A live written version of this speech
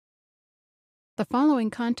The following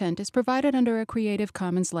content is provided under a Creative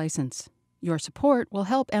Commons license. Your support will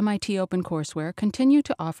help MIT OpenCourseware continue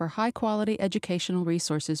to offer high-quality educational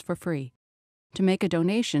resources for free. To make a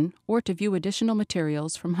donation or to view additional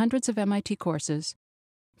materials from hundreds of MIT courses,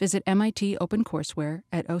 visit MIT OpenCourseware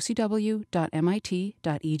at ocw.mit.edu.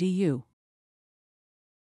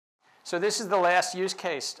 So this is the last use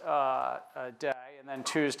case day, and then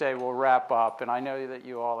Tuesday we'll wrap up. And I know that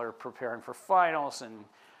you all are preparing for finals and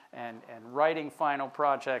writing final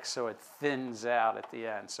projects, so it thins out at the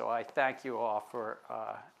end. So I thank you all for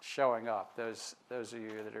showing up, those of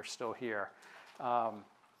you that are still here.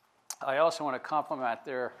 I also want to compliment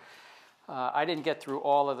I didn't get through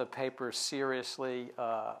all of the papers seriously,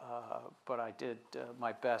 but I did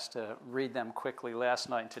my best to read them quickly last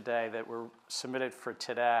night and today that were submitted for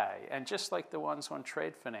today. And just like the ones on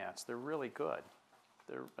trade finance, they're really good.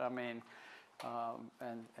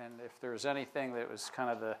 And if there's anything that was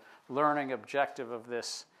kind of the learning objective of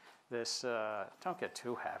this, don't get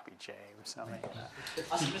too happy, James. I mean,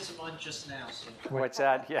 I submitted mine just now. So. What's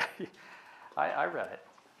that? Yeah, I read it.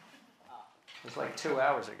 It was like 2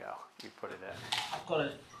 hours ago you put it in. I've got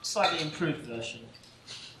a slightly improved version.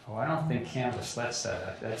 Oh, I don't think Canvas lets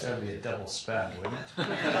that. That's going to be a double spend, wouldn't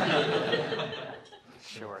it?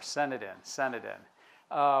 Sure, send it in.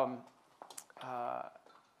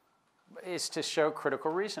 Is to show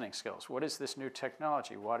critical reasoning skills. What is this new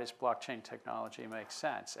technology? Why does blockchain technology make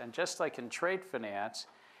sense? And just like in trade finance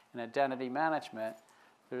and identity management,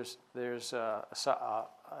 there's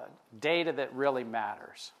data that really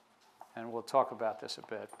matters. And we'll talk about this a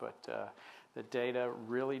bit, but the data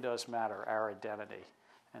really does matter, our identity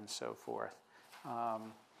and so forth.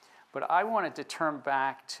 But I wanted to turn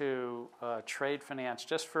back to trade finance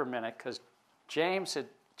just for a minute because James had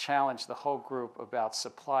challenged the whole group about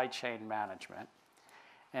supply chain management.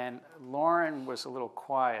 And Lauren was a little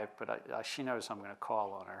quiet, but she knows I'm going to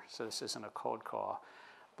call on her, so this isn't a cold call.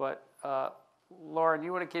 But Lauren,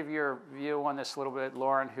 you want to give your view on this a little bit?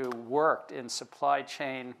 Lauren, who worked in supply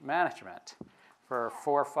chain management for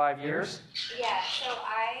 4 or 5 years? Yeah, so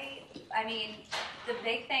I mean, the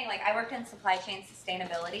big thing, like I worked in supply chain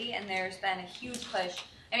sustainability, and there's been a huge push.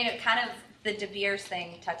 I mean, it kind of, the De Beers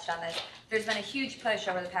thing touched on this. There's been a huge push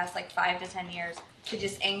over the past like 5 to 10 years to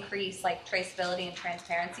just increase like traceability and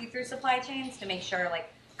transparency through supply chains to make sure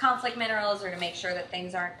like conflict minerals or to make sure that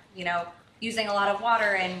things aren't, using a lot of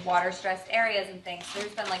water in water-stressed areas and things. So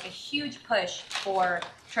there's been like a huge push for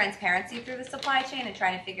transparency through the supply chain and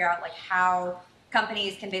trying to figure out like how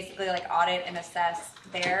companies can basically like audit and assess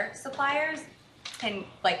their suppliers and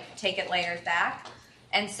like take it layers back.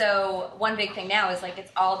 And so one big thing now is like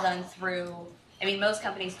it's all done through, most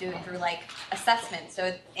companies do it through like assessment.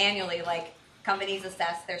 So annually, like companies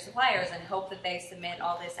assess their suppliers and hope that they submit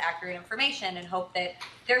all this accurate information and hope that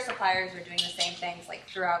their suppliers are doing the same things like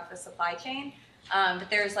throughout the supply chain. But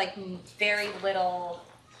there's like very little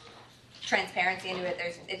transparency into it.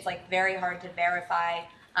 It's like very hard to verify,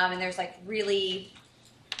 and there's like really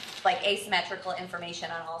like asymmetrical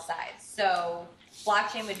information on all sides. So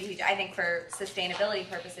blockchain would be huge, I think, for sustainability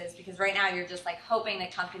purposes, because right now you're just like hoping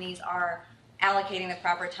that companies are allocating the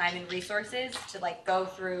proper time and resources to like go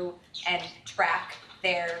through and track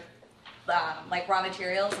their like raw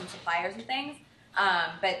materials and suppliers and things,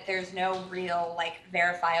 but there's no real like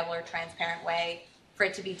verifiable or transparent way for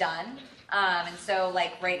it to be done. And so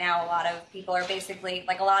like right now a lot of people are basically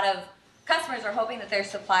like a lot of customers are hoping that their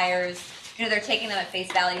suppliers, they're taking them at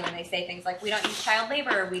face value when they say things like we don't use child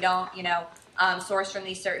labor, we don't source from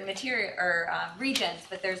these certain material or regions,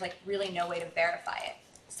 but there's like really no way to verify it.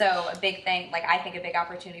 So a big thing, like I think a big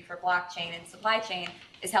opportunity for blockchain and supply chain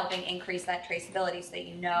is helping increase that traceability so that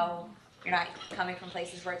you're not coming from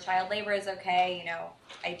places where child labor is okay,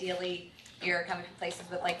 ideally you're coming from places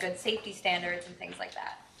with like good safety standards and things like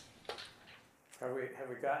that. Have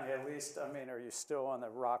we gotten at least, are you still on the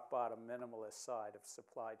rock bottom minimalist side of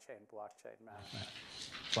supply chain, blockchain management?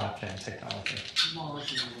 Blockchain technology.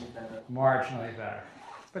 Marginally better.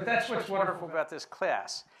 But that's what's wonderful about this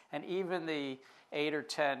class. And even the 8 or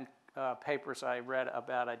 10 papers I read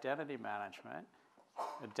about identity management,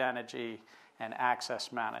 identity and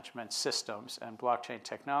access management systems and blockchain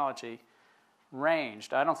technology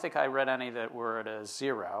ranged. I don't think I read any that were at a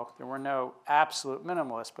 0. There were no absolute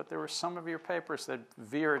minimalists, but there were some of your papers that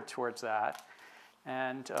veered towards that.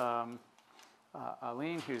 And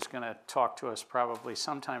Aline, who's going to talk to us probably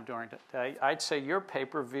sometime during the day, I'd say your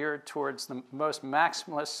paper veered towards the most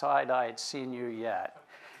maximalist side I had seen you yet.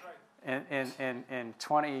 In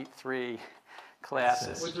 23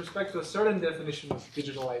 classes. With respect to a certain definition of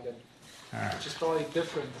digital identity, which is probably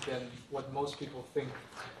different than what most people think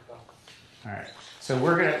about. All right. So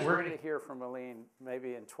we're gonna hear from Aline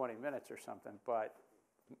maybe in 20 minutes or something, but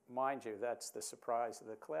mind you, that's the surprise of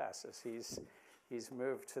the class, is he's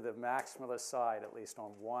moved to the maximalist side, at least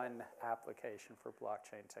on one application for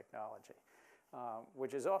blockchain technology,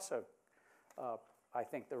 which is also, I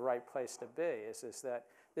think, the right place to be, is that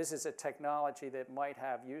this is a technology that might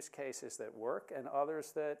have use cases that work and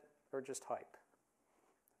others that are just hype.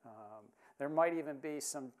 There might even be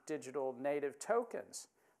some digital native tokens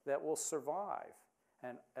that will survive,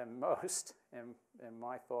 and most, in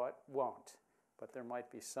my thought, won't. But there might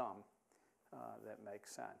be some that make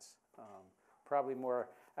sense. Probably more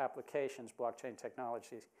applications, blockchain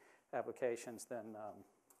technology applications, than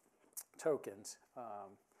tokens.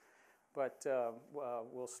 But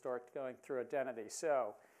we'll start going through identity.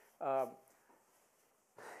 So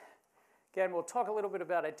again, we'll talk a little bit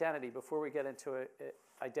about identity before we get into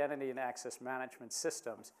identity and access management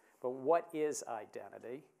systems. But what is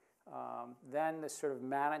identity? Then the sort of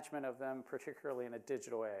management of them, particularly in a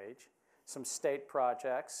digital age. Some state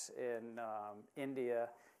projects in India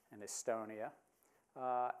and Estonia.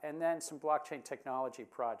 And then some blockchain technology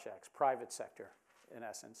projects, private sector, in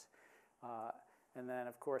essence. And then,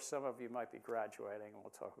 of course, some of you might be graduating, and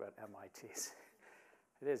we'll talk about MITs.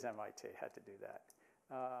 It is MIT, had to do that.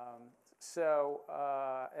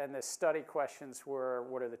 And the study questions were,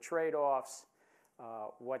 what are the trade-offs?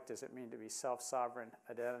 What does it mean to be self-sovereign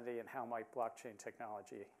identity, and how might blockchain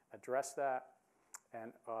technology address that?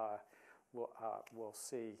 And we'll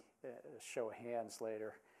see, show of hands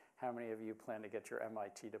later, how many of you plan to get your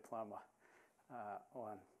MIT diploma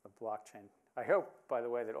on the blockchain. I hope, by the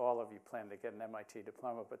way, that all of you plan to get an MIT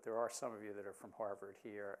diploma, but there are some of you that are from Harvard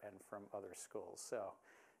here and from other schools, so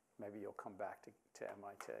maybe you'll come back to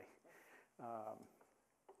MIT.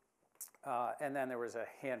 And then there was a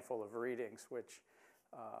handful of readings, which,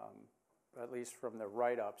 at least from the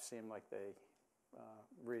write-up, seemed like they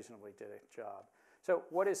reasonably did a job. So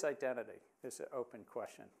what is identity? This is an open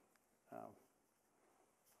question.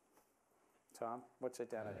 Tom, what's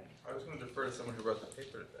identity? I was going to defer to someone who wrote the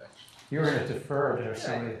paper today. You were going to defer to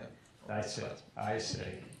somebody. I see. I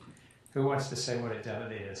see. Who wants to say what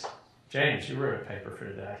identity is? James, you wrote a paper for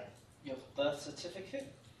today. Your birth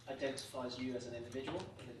certificate identifies you as an individual.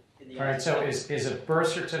 In the All right, so is a birth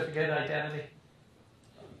certificate identity?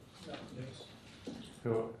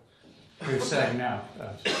 No. Who's saying no? I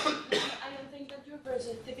don't think that your birth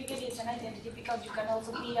certificate is an identity, because you can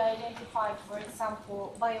also be identified, for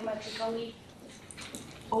example, biometrically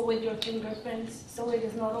or with your fingerprints, so it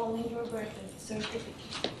is not only your birth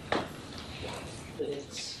certificate. But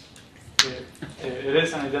it's... It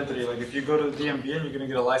is an identity. Like if you go to the DMV and you're going to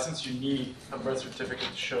get a license, you need a birth certificate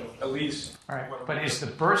to show at least. All right, but is the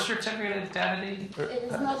birth certificate identity? It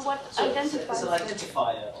is not what identifies. It's an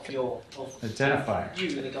identifier of your... Identifier.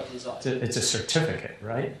 You in the government's eyes. It's a certificate,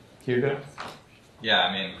 right, Hugo? Yeah,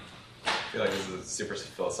 I mean, I feel like this is a super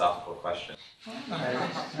philosophical question. All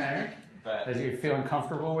right. But Are you feeling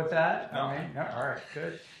comfortable with that? No. I mean, no? All right,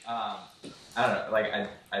 good. I don't know, like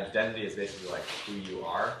identity is basically like who you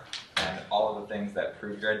are, and all of the things that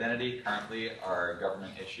prove your identity currently are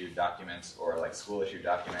government issued documents or like school issued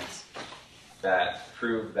documents that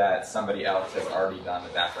prove that somebody else has already done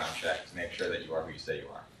the background check to make sure that you are who you say you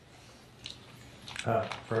are.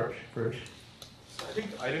 Bruce? I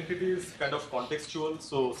think identity is kind of contextual,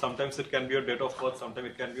 so sometimes it can be your date of birth, sometimes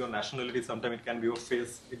it can be your nationality, sometimes it can be your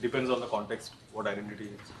face. It depends on the context what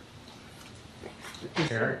identity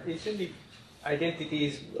is. Eric? Isn't identity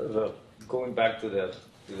is going back to the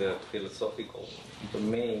philosophical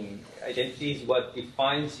domain. Identity is what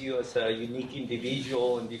defines you as a unique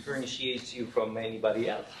individual and differentiates you from anybody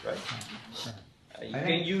else, right? You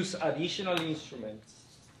can use additional instruments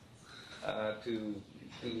to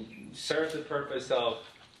serve the purpose of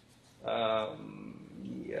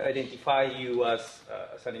identify you as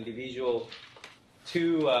an individual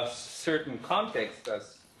to a certain context,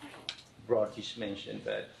 as Bratish mentioned,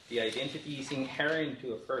 that the identity is inherent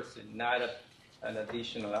to a person, not an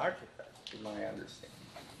additional artifact, to my understanding.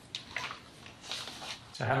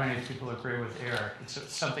 So how many people agree with Eric? It's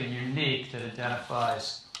something unique that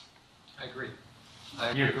identifies. I agree.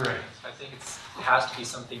 You agree? I think it has to be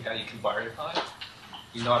something that you can verify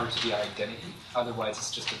in order to be identity. Otherwise,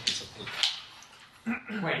 it's just a piece of paper.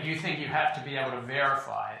 Wait, you think you have to be able to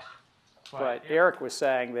verify it? But Eric was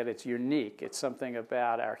saying that it's unique. It's something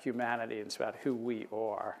about our humanity. It's about who we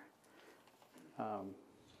are.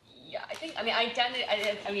 Yeah, identity,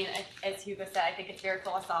 as Hugo said, I think it's very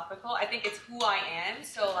philosophical. I think it's who I am.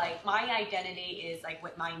 So, like, my identity is, like,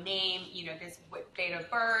 with my name, this with date of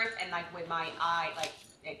birth, and, like, with my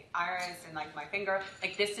like iris and like my finger,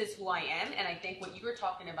 like this is who I am. And I think what you were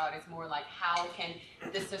talking about is more like how can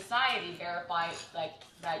the society verify like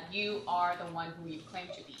that you are the one who you claim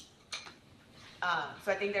to be.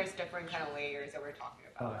 So I think there's different kind of layers that we're talking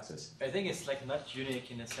about. Alexis? I think it's like not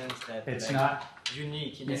unique in the sense that It's like, not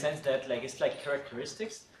unique in the sense that like it's like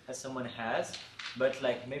characteristics that someone has, but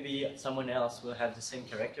like maybe someone else will have the same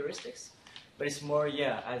characteristics. But it's more,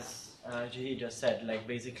 yeah, as Jihi just said, like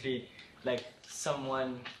basically like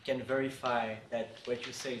someone can verify that what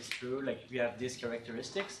you say is true, like you have these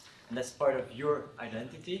characteristics, and that's part of your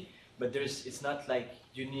identity. But it's not like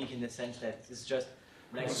unique in the sense that it's just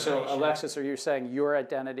like. So Alexis, are you saying your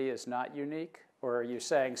identity is not unique? Or are you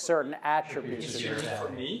saying certain attributes It's of your unique for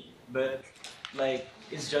identity? me, but like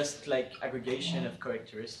it's just like aggregation of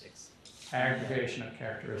characteristics. Aggregation of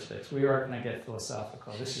characteristics. We are going to get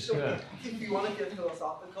philosophical. This is good. If you want to get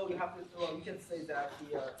philosophical, you have to. Well, you can say that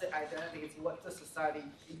the identity is what the society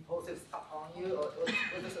imposes upon you, or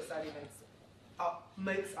what the society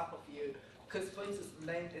makes up of you. Because, for instance, a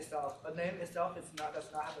name itself does not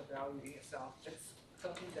have a value in itself. It's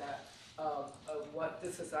something that what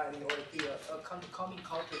the society or the common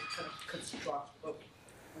culture kind of construct.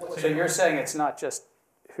 So you're saying it's not just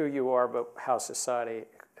who you are, but how society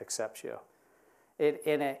accepts you.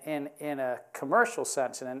 In a commercial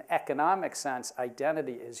sense, in an economic sense,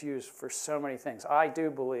 identity is used for so many things. I do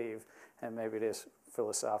believe, and maybe it is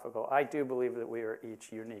philosophical, I do believe that we are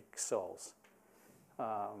each unique souls.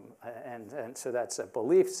 And so that's a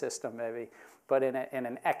belief system maybe. But in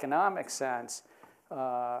an economic sense,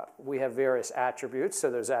 we have various attributes. So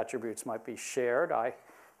those attributes might be shared. I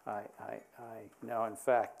know, in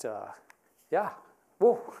fact, yeah.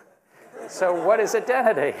 Woo. So what is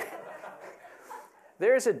identity?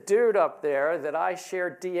 There's a dude up there that I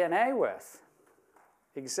share DNA with.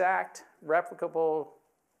 Exact, replicable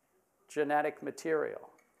genetic material.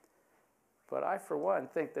 But I, for one,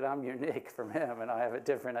 think that I'm unique from him and I have a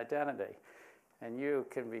different identity. And you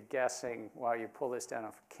can be guessing while you pull this down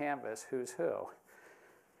off canvas who's who.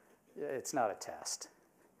 It's not a test.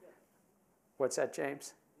 What's that,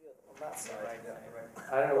 James? On that side.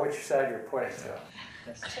 I don't know which side you're pointing to.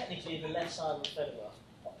 Technically, the left side of the photograph.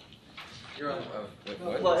 You're on.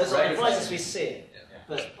 What? Well, as right as we see it,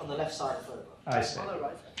 but on the left side of the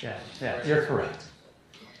photograph. I see. Yeah, you're correct.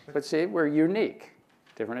 But see, we're unique,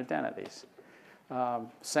 different identities.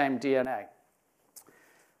 Same DNA.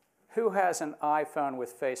 Who has an iPhone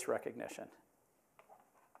with face recognition?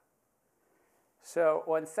 So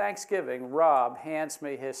on Thanksgiving, Rob hands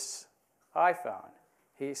me his iPhone.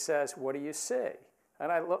 He says, "What do you see?"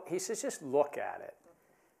 And I look. He says, "Just look at it."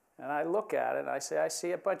 And I look at it and I say, "I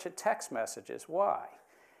see a bunch of text messages. Why?"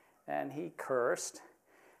 And he cursed,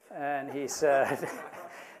 and he said,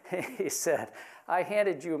 "I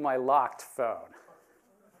handed you my locked phone."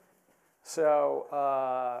 So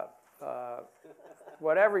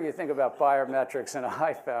whatever you think about biometrics and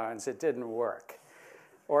iPhones, it didn't work.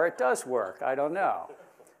 Or it does work, I don't know.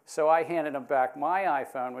 So I handed him back my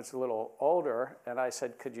iPhone, which is a little older, and I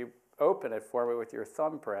said, "Could you open it for me with your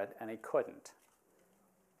thumbprint?" And he couldn't.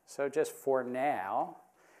 So just for now,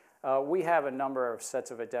 we have a number of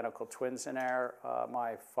sets of identical twins in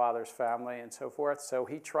my father's family and so forth. So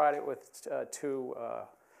he tried it with two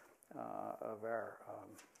of our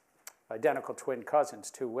identical twin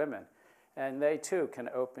cousins, two women. And they, too, can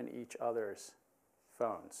open each other's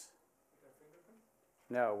phones.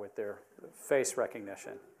 No, with their face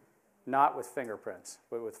recognition. Not with fingerprints,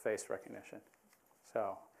 but with face recognition.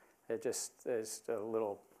 So it just is a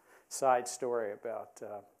little side story about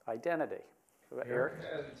identity. Eric?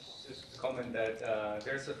 Just to comment that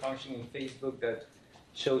there's a function in Facebook that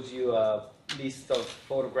shows you a list of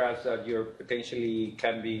photographs that you potentially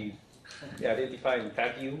can be identified and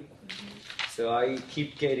tag you. So I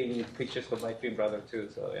keep getting pictures of my twin brother too.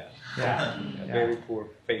 So yeah. Very poor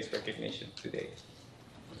face recognition today.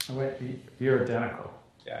 Wait, you're identical.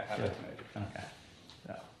 Yeah, I have it. Okay.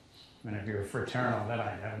 So, I mean, if you're fraternal, then I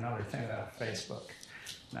have another thing about Facebook.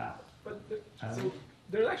 No. But so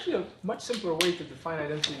there's actually a much simpler way to define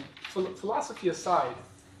identity. Philosophy aside,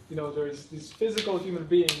 there's these physical human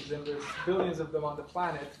beings and there's billions of them on the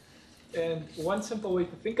planet. And one simple way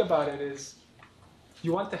to think about it is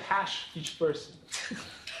you want to hash each person.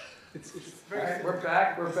 It's very right,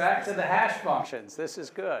 we're back to the hash functions. This is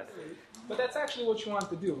good. But that's actually what you want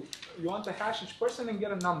to do. You want to hash each person and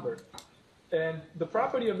get a number. And the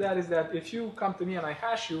property of that is that if you come to me and I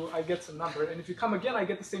hash you, I get some number. And if you come again, I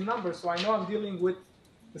get the same number. So I know I'm dealing with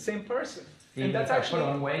the same person. Even and that's if actually, I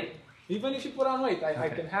put on weight? Even if you put on weight, I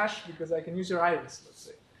can hash because I can use your iris, let's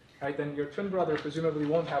say. Right? And your twin brother presumably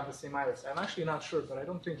won't have the same iris. I'm actually not sure, but I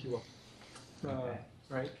don't think he will.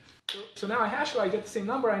 right? So now I hash it, I get the same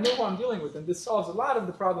number, I know who I'm dealing with, and this solves a lot of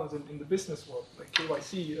the problems in the business world, like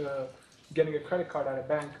KYC, getting a credit card at a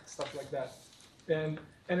bank, stuff like that. And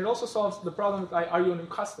it also solves the problem with, are you a new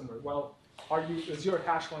customer? Well, is your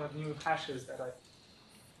hash one of the new hashes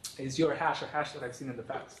is your hash a hash that I've seen in the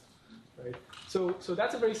past, right? So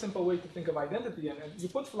that's a very simple way to think of identity, and you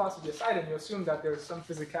put philosophy aside and you assume that there's some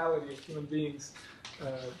physicality of human beings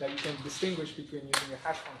that you can distinguish between using a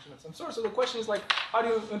hash function of some sort. So the question is like, how do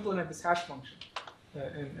you implement this hash function?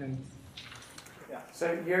 Yeah.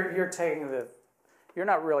 So you're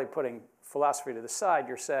not really putting philosophy to the side.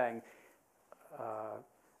 You're saying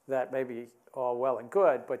that may be all well and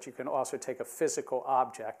good, but you can also take a physical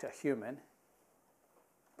object, a human,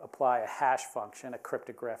 apply a hash function, a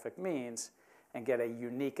cryptographic means, and get a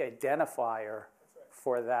unique identifier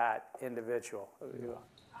for that individual.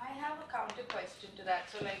 I have a counter question to that.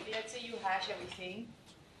 So like, let's say you hash everything.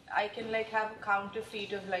 I can like have a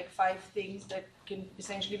counterfeit of like 5 things that can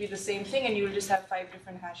essentially be the same thing, and you'll just have 5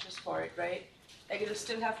 different hashes for it, right? Like it'll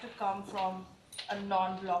still have to come from a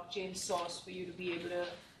non-blockchain source for you to be able to...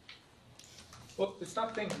 Well, it's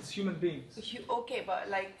not things, it's human beings. Okay, but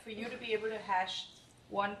like for you to be able to hash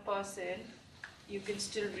one person, you can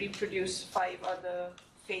still reproduce 5 other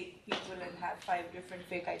fake people and have 5 different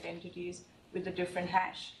fake identities with a different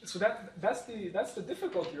hash. So that's the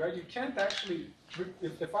difficulty, right? You can't actually,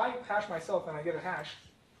 if I hash myself and I get a hash,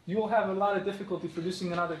 you will have a lot of difficulty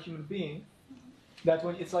producing another human being. That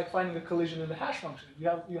when it's like finding a collision in the hash function. You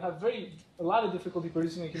have a lot of difficulty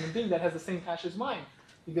producing a human being that has the same hash as mine,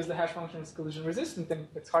 because the hash function is collision resistant, and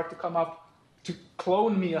it's hard to come up to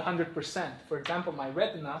clone me 100%. For example, my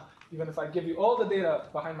retina, even if I give you all the data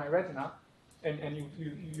behind my retina, and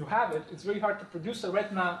you have it, it's very hard to produce a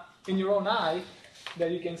retina in your own eye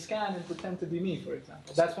that you can scan and pretend to be me, for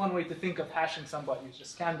example. That's one way to think of hashing somebody, is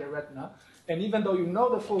just scan their retina. And even though you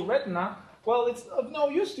know the full retina, well, it's of no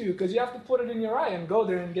use to you, because you have to put it in your eye and go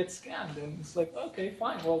there and get scanned. And it's like, okay,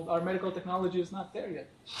 fine. Well, our medical technology is not there yet.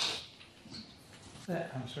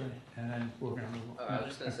 I'm sorry, and then we're going to move on. I was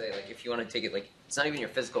just going to say, like, if you want to take it, like, it's not even your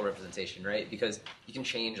physical representation, right? Because you can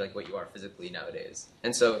change, like, what you are physically nowadays.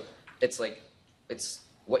 And so it's like, it's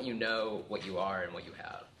what you know, what you are, and what you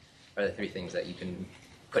have are the 3 things that you can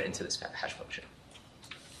put into this hash function.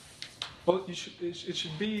 Well, it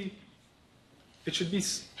should be,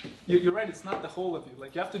 you're right, it's not the whole of you.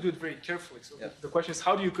 Like, you have to do it very carefully. So the question is,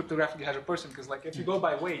 how do you cryptographically hash a person? Because, like, if you go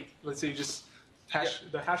by weight, let's say you just hash,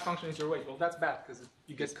 the hash function is your weight. Well, that's bad, because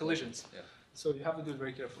you get collisions. Yeah. So you have to do it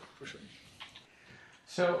very carefully, for sure.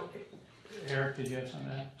 So, Eric, did you have something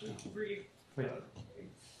to add? Brief. Wait.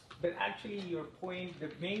 But actually, your point,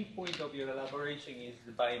 the main point of your elaboration is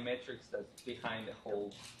the biometrics that's behind the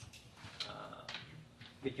whole,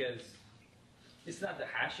 because it's not the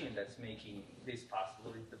hashing that's making this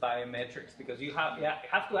possible, it's the biometrics, because you have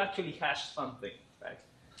to actually hash something, right?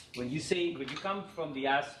 When you come from the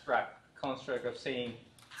abstract construct of saying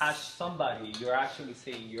hash somebody, you're actually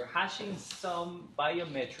saying you're hashing some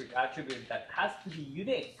biometric attribute that has to be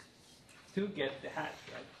unique to get the hash,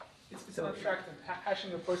 right? It's an abstraction.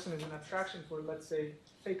 Hashing a person is an abstraction for, let's say,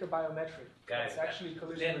 take a biometric. It's actually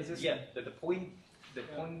collision resistant. Yeah,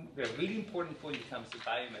 the really important point becomes the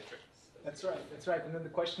biometrics. That's right. And then the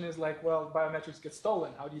question is like, well, biometrics get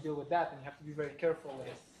stolen. How do you deal with that? And you have to be very careful.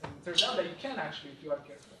 Yes. And it turns out that you can actually, if you are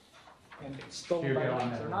careful. And stolen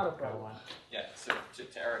biometrics are not a problem. Yeah, so to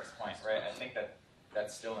Eric's point, right, I think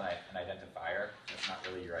that's still an identifier. It's not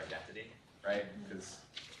really your identity, right? Because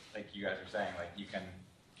like you guys are saying, like you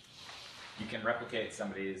can replicate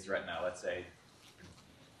somebody's retina, let's say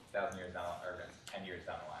 1,000 years down, or 10 years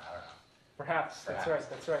down the line, I don't know. Perhaps. That's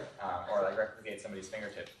right. Or like replicate somebody's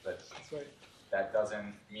fingertips, but that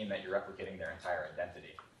doesn't mean that you're replicating their entire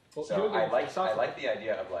identity. Well, so I like the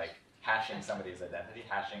idea of like hashing somebody's identity,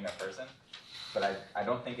 hashing a person, but I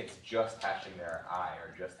don't think it's just hashing their eye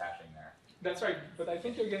or just hashing their... That's right, but I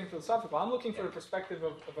think you're getting philosophical. I'm looking for the perspective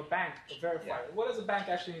of a bank, a verifier. Yeah. What does a bank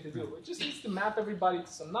actually need to do? It just needs to map everybody to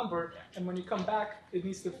some number, and when you come back, it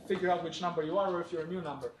needs to figure out which number you are or if you're a new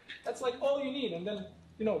number. That's like all you need, and then,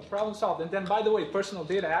 problem solved. And then, by the way, personal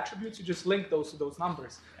data attributes, you just link those to those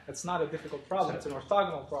numbers. That's not a difficult problem. It's an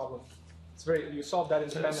orthogonal problem. You solve that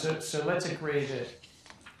independently. So let's agree that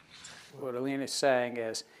what Alina is saying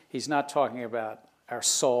is he's not talking about our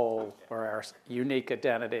soul or our unique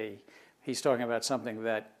identity. He's talking about something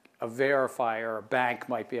that a verifier, a bank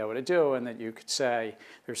might be able to do, and that you could say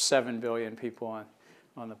there's 7 billion people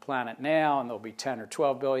on the planet now, and there'll be 10 or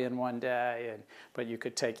 12 billion one day, but you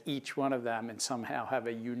could take each one of them and somehow have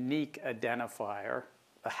a unique identifier,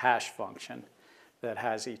 a hash function, that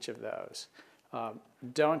has each of those.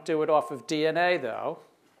 Don't do it off of DNA, though,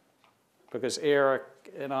 because Eric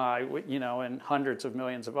and I, and hundreds of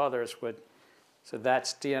millions of others would. So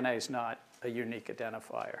DNA is not a unique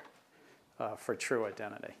identifier for true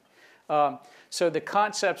identity. So the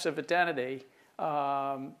concepts of identity,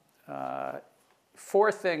 4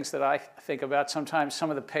 things that I think about. Sometimes some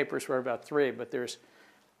of the papers were about 3, but there's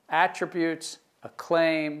attributes, a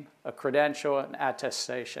claim, a credential, and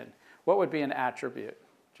attestation. What would be an attribute?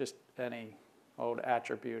 Just any old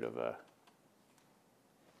attribute of a...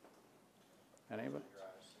 Anybody?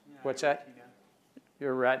 What's that?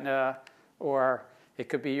 Your retina, or it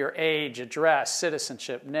could be your age, address,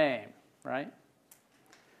 citizenship, name, right?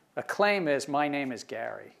 A claim is, my name is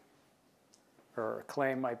Gary. Or a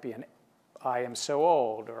claim might be I am so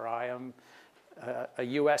old, or I am a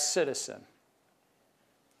U.S. citizen.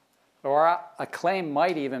 Or a claim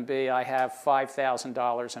might even be I have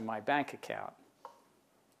 $5,000 in my bank account.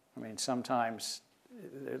 I mean, sometimes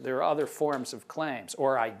there are other forms of claims.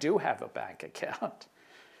 Or I do have a bank account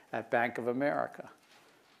at Bank of America.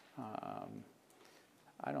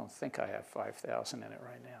 I don't think I have 5,000 in it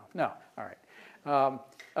right now. No, all right.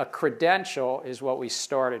 A credential is what we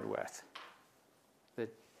started with.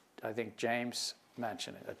 I think James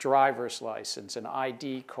mentioned it. A driver's license, an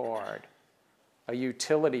ID card, a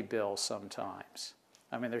utility bill sometimes.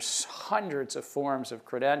 I mean, there's hundreds of forms of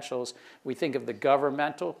credentials. We think of the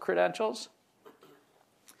governmental credentials.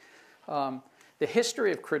 The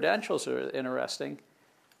history of credentials are interesting.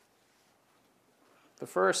 The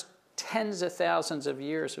first tens of thousands of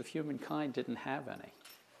years of humankind didn't have any.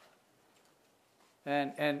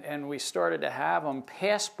 And we started to have them.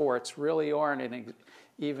 Passports really aren't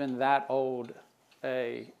even that old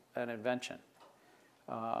an invention.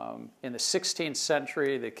 In the 16th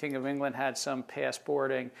century, the King of England had some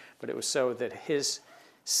passporting, but it was so that his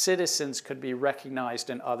citizens could be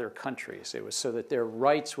recognized in other countries. It was so that their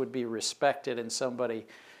rights would be respected and somebody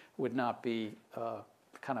would not be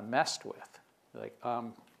kind of messed with. Like,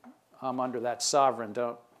 I'm under that sovereign,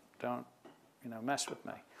 don't mess with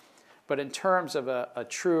me. But in terms of a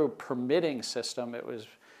true permitting system, it was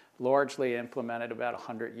largely implemented about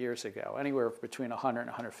 100 years ago, anywhere between 100 and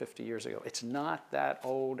 150 years ago. It's not that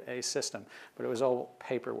old a system, but it was old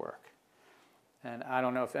paperwork. And I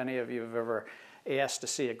don't know if any of you have ever asked to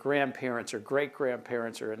see a grandparents or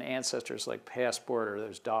great-grandparents or an ancestor's like passport or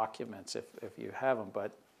those documents if you have them,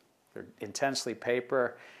 but they're intensely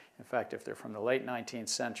paper. In fact, if they're from the late 19th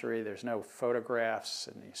century, there's no photographs,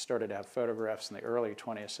 and you started to have photographs in the early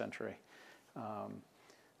 20th century.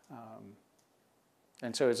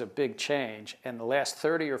 And so it's a big change. And the last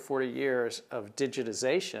 30 or 40 years of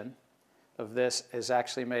digitization of this has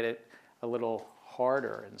actually made it a little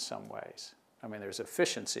harder in some ways. I mean, there's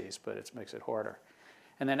efficiencies, but it makes it harder.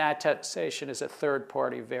 And then attestation is a third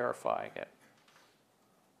party verifying it.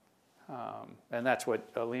 And that's what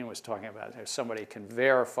Aline was talking about. If somebody can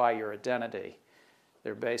verify your identity,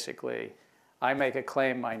 they're basically, I make a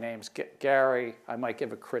claim, my name's Gary, I might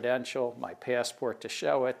give a credential, my passport to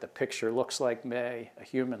show it, the picture looks like me, a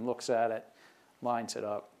human looks at it, lines it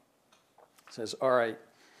up, says, all right,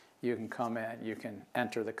 you can come in, you can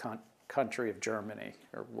enter the country of Germany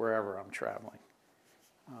or wherever I'm traveling.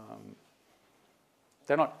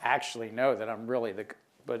 They don't actually know that I'm really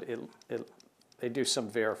but they do some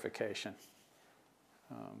verification.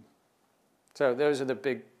 So those are the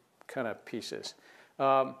big kind of pieces.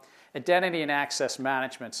 Identity and access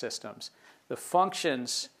management systems. The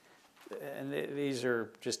functions, and these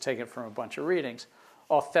are just taken from a bunch of readings,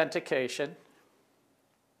 authentication,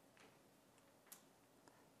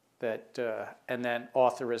 and then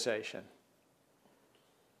authorization.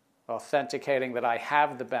 Authenticating that I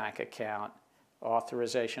have the bank account,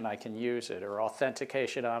 authorization I can use it, or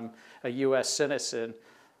authentication I'm a U.S. citizen,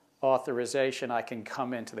 authorization I can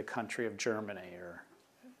come into the country of Germany, or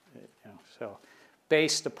so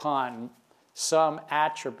based upon some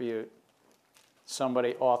attribute,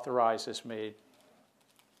 somebody authorizes me,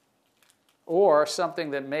 or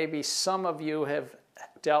something that maybe some of you have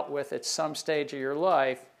dealt with at some stage of your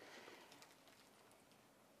life.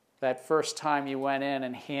 That first time you went in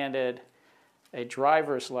and handed a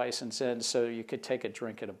driver's license in so you could take a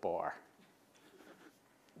drink at a bar.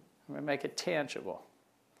 We make it tangible.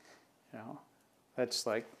 That's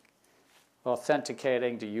like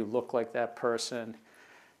authenticating. Do you look like that person?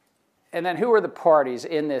 And then who are the parties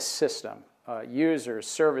in this system? Users,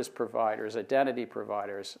 service providers, identity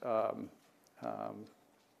providers.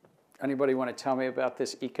 Anybody want to tell me about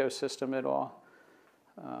this ecosystem at all?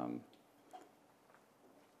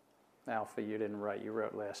 Alpha, you didn't write. You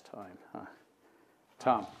wrote last time, huh?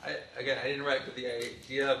 Tom. I didn't write, but the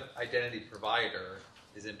idea of identity provider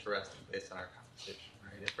is interesting based on our conversation. conversation,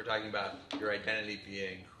 right? If we're talking about your identity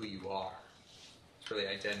being who you are, it's really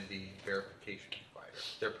identity verification provider.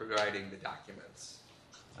 They're providing the documents.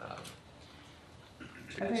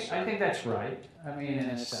 I think that's right. I mean, in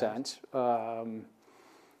a sense. Though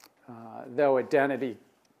identity,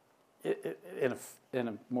 in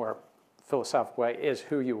a more philosophical way, is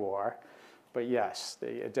who you are. But yes,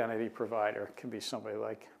 the identity provider can be somebody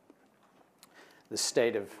like the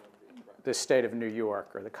state of New York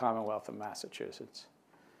or the Commonwealth of Massachusetts.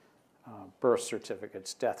 Birth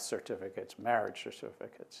certificates, death certificates, marriage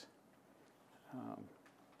certificates.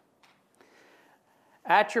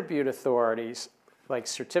 Attribute authorities, like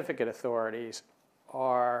certificate authorities,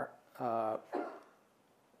 are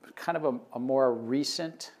kind of a more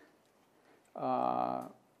recent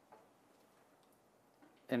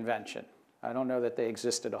invention. I don't know that they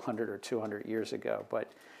existed 100 or 200 years ago,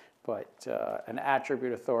 but an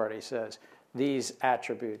attribute authority says these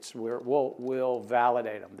attributes, we'll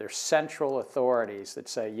validate them. They're central authorities that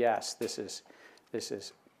say, yes, this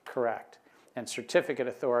is correct. And certificate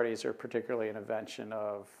authorities are particularly an invention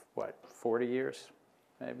of, what, 40 years,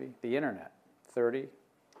 maybe? The internet, 30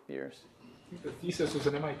 years? I think the thesis was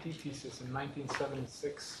an MIT thesis in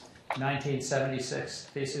 1976. 1976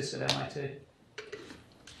 thesis at MIT?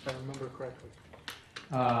 If I remember correctly.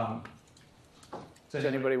 Does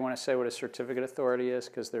anybody want to say what a certificate authority is?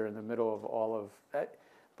 Because they're in the middle of all of that.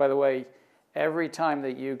 By the way, every time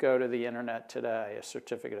that you go to the internet today, a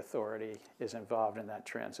certificate authority is involved in that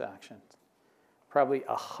transaction. Probably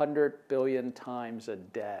 100 billion times a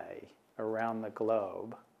day around the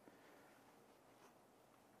globe.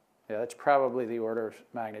 Yeah, that's probably the order of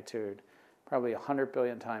magnitude. Probably 100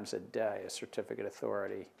 billion times a day a certificate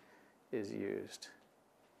authority is used.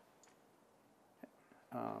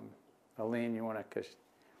 Aline, you want to?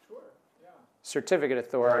 Sure, yeah. Certificate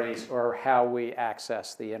authorities are how we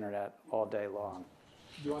access the internet all day long.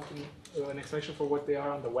 Do you want an explanation for what they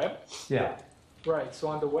are on the web? Yeah. Right, so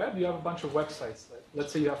on the web, you have a bunch of websites.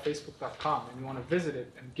 Let's say you have facebook.com and you want to visit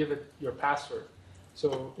it and give it your password.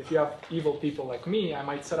 So if you have evil people like me, I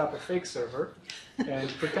might set up a fake server and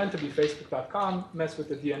pretend to be facebook.com, mess with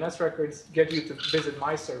the DNS records, get you to visit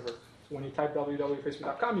my server. So when you type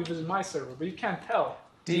www.facebook.com, you visit my server, but you can't tell.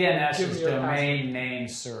 DNS is domain name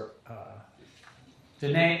server.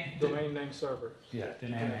 Domain name server. Yeah,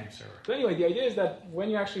 domain name server. So anyway, the idea is that when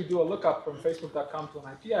you actually do a lookup from facebook.com to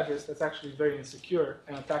an IP address, that's actually very insecure,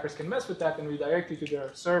 and attackers can mess with that and redirect you to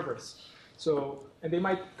their servers. So, and they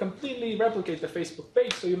might completely replicate the Facebook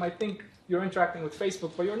page, so you might think you're interacting with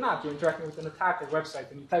Facebook, but you're not. You're interacting with an attacker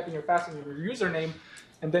website, and you type in your password and your username,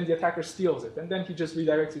 and then the attacker steals it. And then he just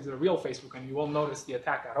redirects you to the real Facebook, and you won't notice the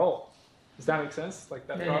attack at all. Does that make sense? Like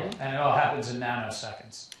that problem? And it all happens in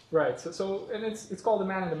nanoseconds. Right. So and it's called the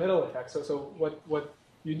man-in-the-middle attack. So what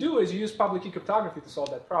you do is you use public key cryptography to solve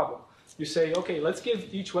that problem. You say, okay, let's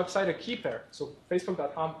give each website a key pair. So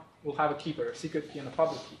Facebook.com will have a key pair, a secret key and a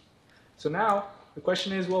public key. So now the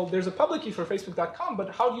question is, well, there's a public key for Facebook.com, but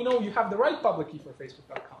how do you know you have the right public key for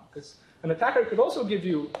Facebook.com? Because an attacker could also give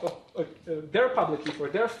you their public key for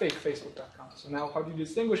their fake Facebook.com. So now how do you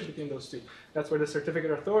distinguish between those two? That's where the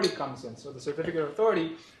certificate authority comes in. So the certificate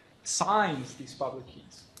authority signs these public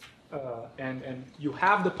keys. And you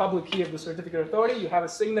have the public key of the certificate authority. You have a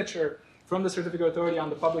signature from the certificate authority on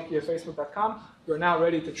the public key of Facebook.com. You're now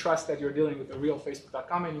ready to trust that you're dealing with a real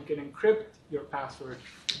Facebook.com, and you can encrypt your password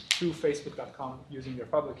to Facebook.com using your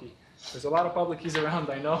public key. There's a lot of public keys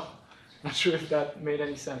around, I know. Not sure if that made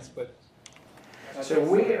any sense, but... So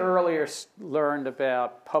we earlier learned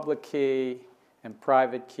about public key and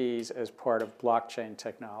private keys as part of blockchain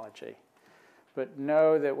technology. But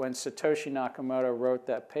know that when Satoshi Nakamoto wrote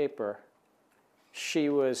that paper, she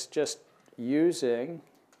was just using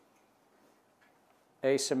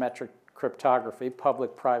asymmetric cryptography,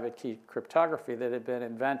 public-private key cryptography that had been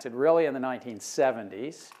invented really in the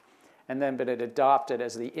 1970s, and then been adopted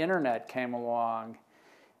as the internet came along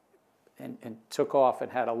and took off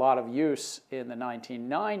and had a lot of use in the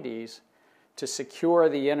 1990s to secure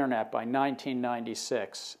the internet by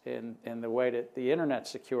 1996 in the way that the internet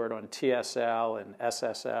secured on TSL and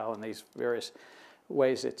SSL and these various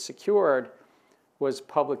ways it's secured was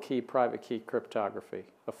public key, private key cryptography,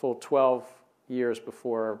 a full 12 years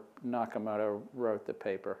before Nakamoto wrote the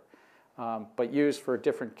paper, but used for a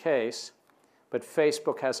different case. But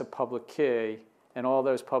Facebook has a public key, and all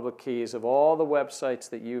those public keys of all the websites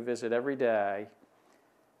that you visit every day,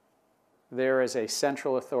 there is a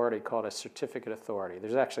central authority called a certificate authority.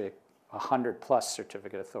 There's actually 100+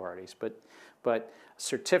 certificate authorities, but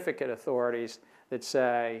certificate authorities that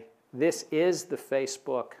say, this is the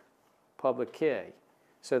Facebook public key.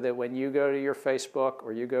 so that when you go to your Facebook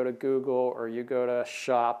or you go to Google or you go to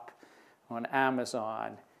shop on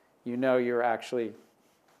Amazon, you know you're actually.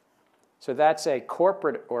 So that's a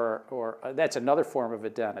corporate or that's another form of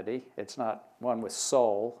identity. It's not one with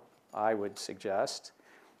soul, I would suggest.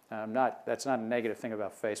 That's not a negative thing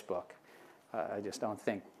about Facebook. I just don't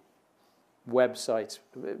think websites,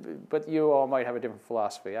 but you all might have a different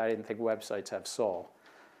philosophy. I didn't think websites have soul.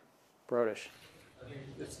 Brodish. I think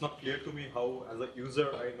it's not clear to me how, as a user,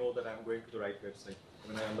 I know that I'm going to the right website. I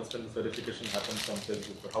mean, I understand the certification happens from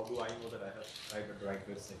Facebook, but how do I know that I have tried the right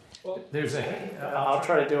website? Well, I'll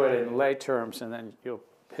try to do it in lay terms, and then you'll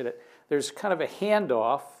hit it. There's kind of a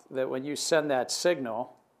handoff that when you send that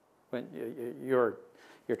signal, when you're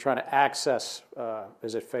trying to access,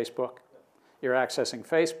 is it Facebook? You're accessing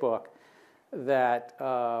Facebook, that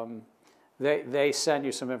they send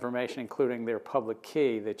you some information, including their public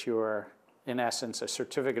key, that you're, in essence, a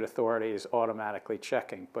certificate authority is automatically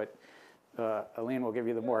checking. But Aline will give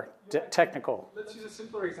you the more technical. Let's use a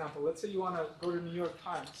simpler example. Let's say you want to go to New York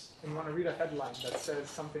Times and you want to read a headline that says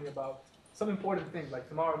something about some important thing, like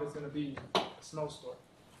tomorrow there's going to be a snowstorm.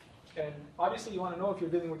 And obviously you want to know if you're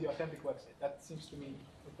dealing with the authentic website. That seems to me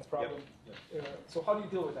like the problem. Yep. So how do you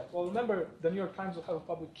deal with that? Well, remember, the New York Times will have a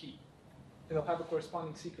public key, and they'll have a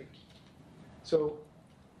corresponding secret key. So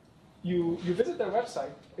you visit their website.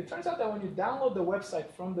 It turns out that when you download the website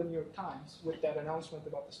from the New York Times with that announcement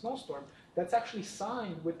about the snowstorm, that's actually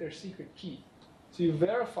signed with their secret key. So you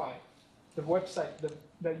verify the website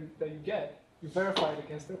that you get, you verify it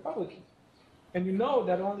against their public key. And you know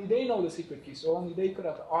that only they know the secret key, so only they could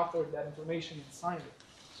have authored that information and signed it.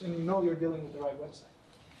 So you know you're dealing with the right website.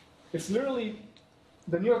 It's literally,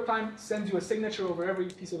 the New York Times sends you a signature over every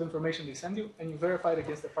piece of information they send you, and you verify it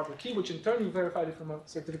against the public key, which in turn you verified it from a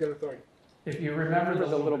certificate authority. If you remember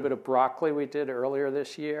the little bit of broccoli we did earlier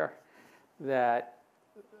this year, that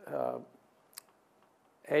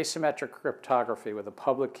asymmetric cryptography with a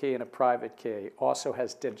public key and a private key also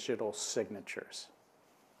has digital signatures.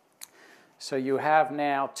 So you have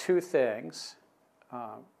now two things.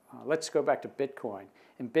 Let's go back to Bitcoin.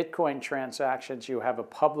 In Bitcoin transactions, you have a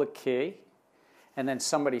public key, and then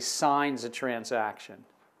somebody signs a transaction.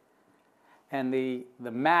 And the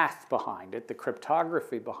math behind it, the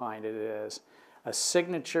cryptography behind it, is a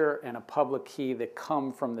signature and a public key that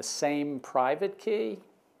come from the same private key.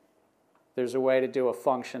 There's a way to do a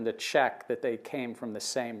function to check that they came from the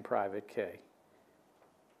same private key.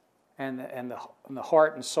 And the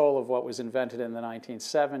heart and soul of what was invented in the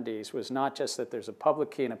 1970s was not just that there's a public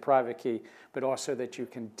key and a private key, but also that you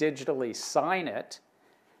can digitally sign it.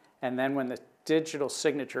 And then when the digital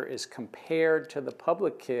signature is compared to the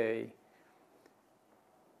public key,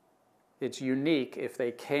 it's unique if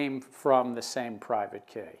they came from the same private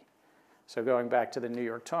key. So going back to the New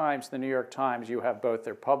York Times, you have both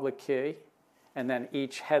their public key, and then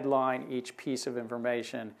each headline, each piece of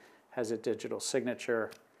information has a digital signature.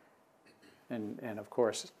 And of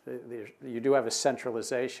course, you do have a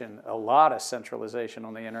centralization, a lot of centralization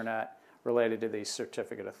on the internet related to these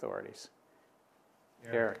certificate authorities.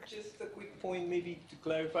 Eric. Just a quick point, maybe to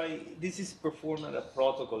clarify, this is performed at a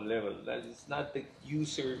protocol level. That is not the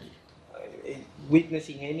user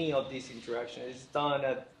witnessing any of these interactions. It's done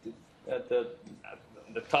at the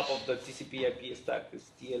top of the TCP/IP stack,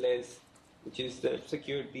 this TLS, which is the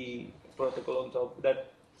security protocol on top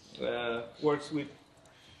that works with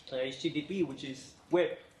HTTP, which is web.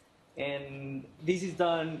 And this is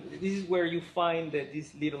done, this is where you find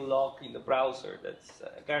this little lock in the browser that's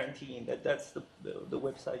guaranteeing that that's the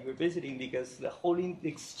website you're visiting, because the whole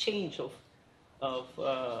exchange of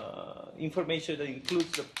information that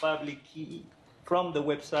includes the public key from the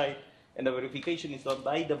website and the verification is done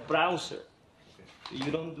by the browser. So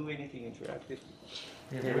you don't do anything interactive.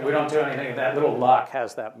 We don't do anything. That little lock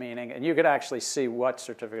has that meaning, and you could actually see what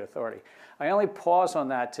certificate authority. I only pause on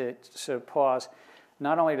that to pause,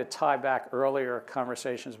 not only to tie back earlier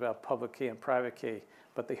conversations about public key and private key,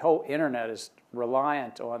 but the whole internet is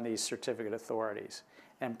reliant on these certificate authorities.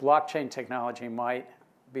 And blockchain technology might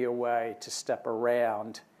be a way to step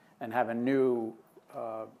around and have a new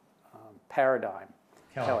paradigm.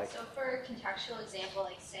 Kelly. So for a contextual example,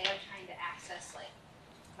 like say I'm trying to access like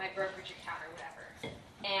my brokerage account or whatever,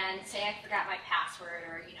 and say I forgot my password,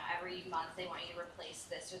 or every month they want you to replace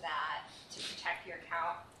this or that to protect your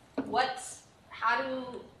account. How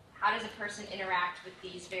does a person interact with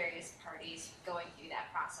these various parties going through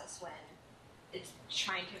that process when it's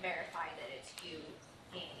trying to verify that it's you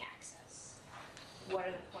gaining access? What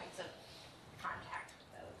are the points of contact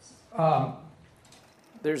with those?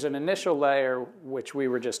 There's an initial layer, which we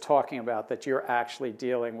were just talking about, that you're actually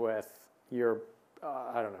dealing with your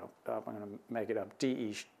I don't know, I'm going to make it up,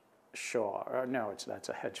 D.E. Shaw, or no, that's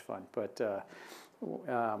a hedge fund, but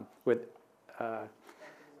with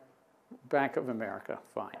Bank of America,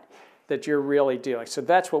 fine, that you're really dealing. So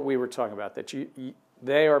that's what we were talking about, that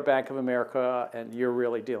they are Bank of America and you're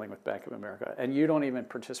really dealing with Bank of America, and you don't even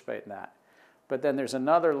participate in that. But then there's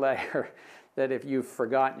another layer that if you've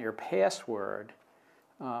forgotten your password,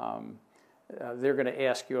 they're going to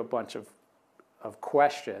ask you a bunch of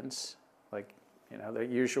questions, like, you know, the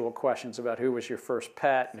usual questions about who was your first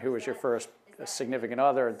pet and who was your first significant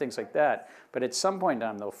other and things like that. But at some point in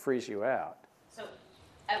time, they'll freeze you out. So,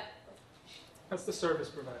 that's the service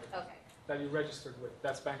provider. Okay. That you registered with.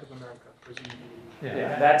 That's Bank of America, presumably.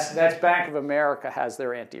 Yeah, that's Bank of America has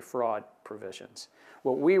their anti-fraud provisions.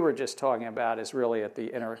 What we were just talking about is really at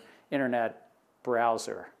the internet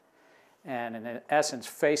browser. And in essence,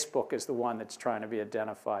 Facebook is the one that's trying to be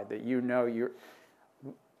identified, that you know you're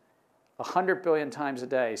 100 billion times a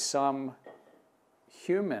day, some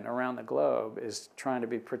human around the globe is trying to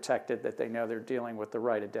be protected, that they know they're dealing with the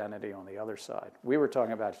right identity on the other side. We were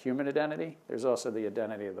talking about human identity. There's also the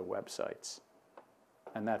identity of the websites.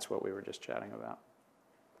 And that's what we were just chatting about.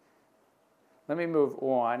 Let me move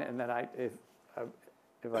on, and then if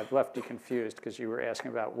I've left you confused, because you were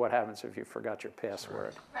asking about what happens if you forgot your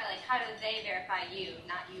password. Right, like how do they verify you,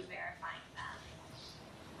 not you verifying them?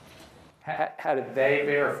 How did they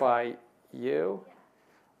verify you?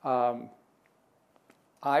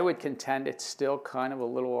 I would contend it's still kind of a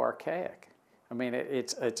little archaic. I mean,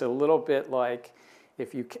 it's a little bit like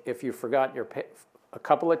if you forgot your a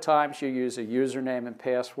couple of times you use a username and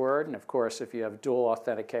password, and of course if you have dual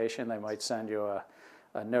authentication, they might send you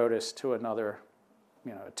a notice to another,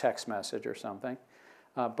 you know, a text message or something.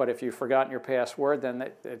 But if you've forgotten your password,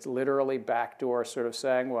 then it's literally backdoor sort of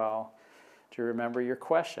saying, well, do you remember your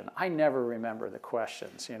question? I never remember the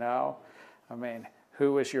questions, you know? I mean,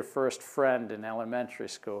 who was your first friend in elementary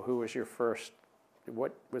school? Who was your first,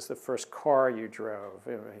 what was the first car you drove?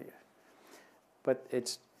 But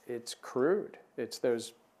it's crude. It's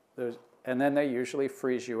those, and then they usually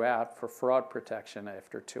freeze you out for fraud protection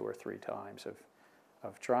after 2 or 3 times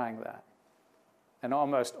of trying that. And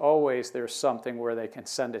almost always there's something where they can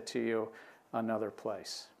send it to you another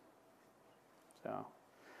place. So,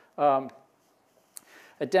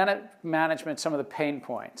 identity management, some of the pain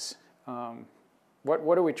points.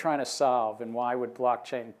 What are we trying to solve, and why would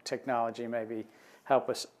blockchain technology maybe help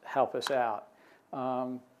us out?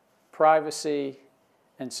 Privacy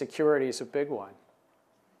and security is a big one.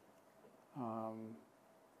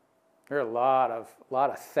 There are a lot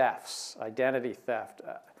of thefts, identity theft.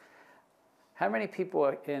 How many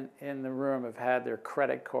people in the room have had their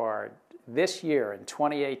credit card this year in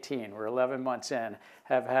 2018, we're 11 months in,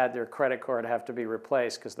 have had their credit card have to be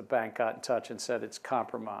replaced because the bank got in touch and said it's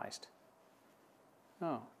compromised?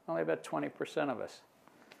 Oh, only about 20% of us.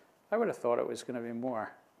 I would have thought it was going to be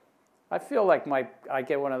more. I feel like I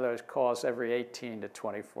get one of those calls every 18 to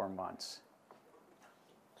 24 months.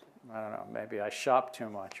 I don't know, maybe I shop too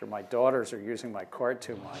much, or my daughters are using my card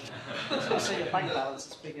too much. So your bank balance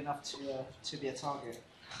is big enough to be a target.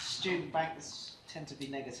 Student banks tend to be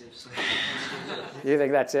negative. So you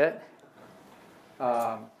think that's it?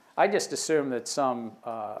 I just assume that some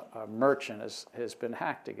merchant has been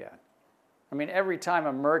hacked again. I mean, every time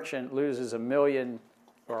a merchant loses 1 million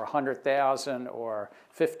or 100,000 or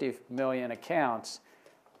 50 million accounts,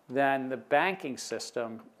 then the banking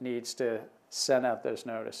system needs to send out those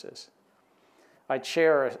notices. I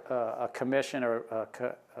chair a commission, or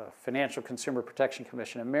a Financial Consumer Protection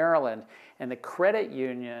Commission in Maryland, and the credit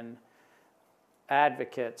union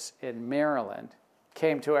advocates in Maryland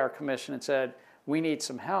came to our commission and said, we need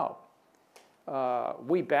some help.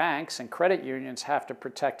 We banks and credit unions have to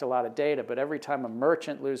protect a lot of data, but every time a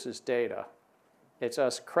merchant loses data, it's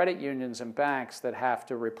us credit unions and banks that have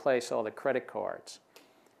to replace all the credit cards.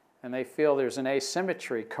 And they feel there's an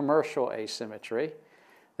asymmetry, commercial asymmetry,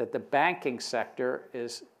 that the banking sector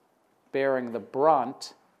is bearing the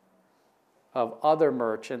brunt of other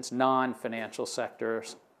merchants, non-financial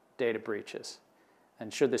sectors, data breaches.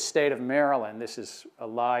 And should the state of Maryland, this is a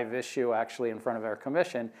live issue actually in front of our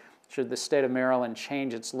commission, should the state of Maryland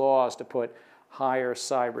change its laws to put higher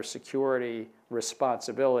cybersecurity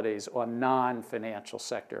responsibilities on non-financial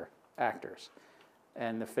sector actors?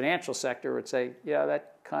 And the financial sector would say, yeah,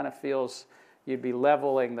 that kind of feels you'd be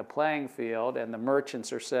leveling the playing field, and the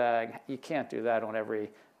merchants are saying, you can't do that on every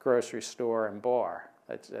grocery store and bar.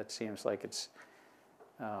 That seems like it's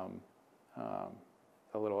a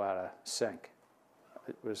little out of sync.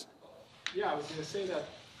 It was. Yeah, I was going to say that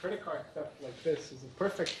credit card theft like this is a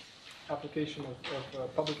perfect application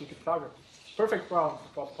of public cryptography. Perfect problem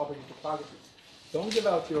for public cryptography. Don't give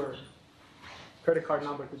out your credit card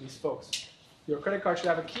number to these folks. Your credit card should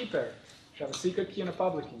have a key pair. It should have a secret key and a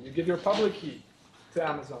public key. You give your public key to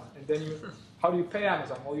Amazon, and then how do you pay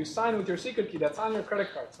Amazon? Well, you sign with your secret key that's on your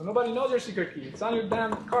credit card. So nobody knows your secret key. It's on your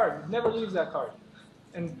damn card. It never leaves that card.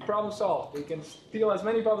 And problem solved. They can steal as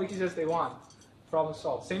many public keys as they want. Problem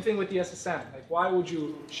solved. Same thing with the SSN. Like, why would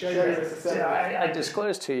you share your SSN? I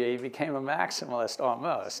disclosed to you, you became a maximalist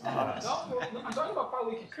almost. No, I'm talking about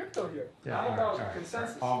public key crypto here, not about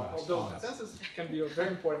consensus. Although consensus can be a very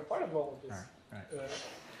important part of all of this.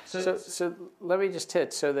 So let me just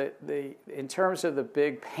hit. So in terms of the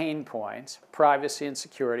big pain points, privacy and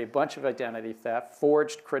security, a bunch of identity theft,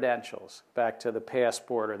 forged credentials, back to the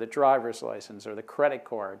passport or the driver's license or the credit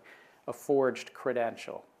card, a forged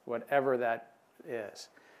credential, whatever that is.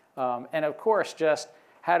 And of course, just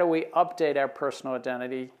how do we update our personal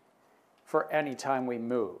identity for any time we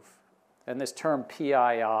move? And this term PII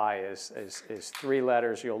is 3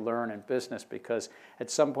 letters you'll learn in business, because at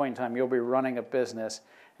some point in time you'll be running a business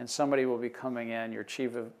and somebody will be coming in, your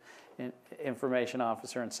chief of information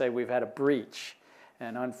officer, and say, we've had a breach.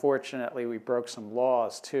 And unfortunately, we broke some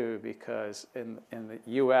laws too, because in the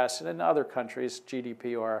US and in other countries,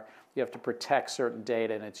 GDPR, you have to protect certain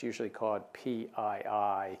data, and it's usually called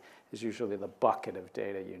PII, is usually the bucket of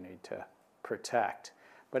data you need to protect.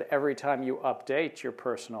 But every time you update your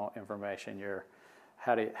personal information,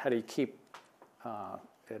 how do you keep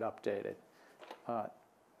it updated?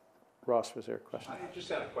 Ross, was there a question? I just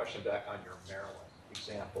had a question back on your Maryland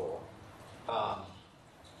example.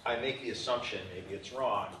 I make the assumption, maybe it's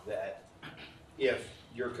wrong, that if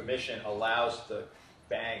your commission allows the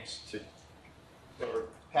banks to, or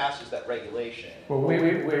passes that regulation. Well,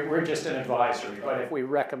 we're just an advisory, but if we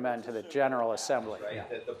recommend to the General Assembly. Right, yeah.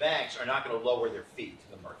 That the banks are not going to lower their fee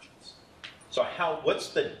to the merchants. So what's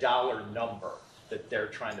the dollar number that they're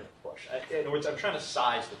trying to push? In other words, I'm trying to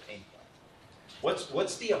size the pain point.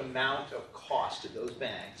 What's the amount of cost to those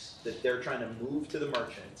banks that they're trying to move to the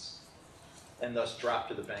merchants and thus drop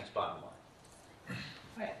to the bank's bottom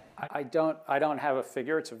line? I don't have a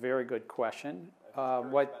figure. It's a very good question.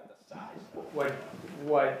 What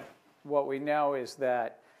we know is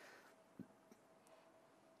that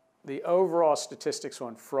the overall statistics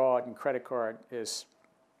on fraud and credit card is,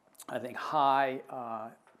 I think, high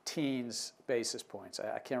teens basis points.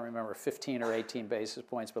 I can't remember, 15 or 18 basis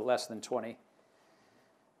points, but less than 20.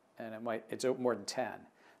 And it's more than 10.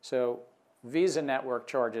 So Visa network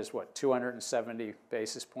charges what, 270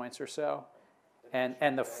 basis points or so, and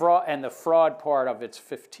the fraud part of it's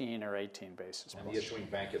 15 or 18 basis points. And the issuing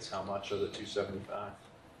bank gets how much of the 275?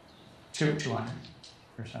 200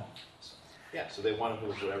 or so. Yeah, so they want to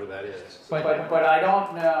move whatever that is. But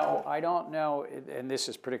I don't know, and this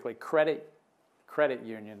is particularly credit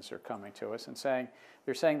unions are coming to us and saying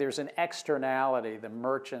there's an externality, the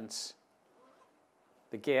merchants,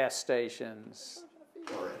 the gas stations.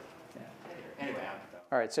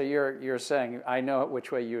 All right, so you're saying, I know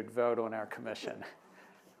which way you would vote on our commission.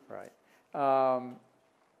 Right.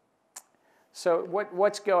 So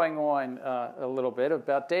what's going on a little bit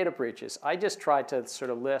about data breaches? I just tried to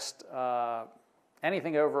sort of list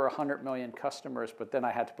anything over 100 million customers, but then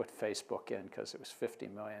I had to put Facebook in because it was 50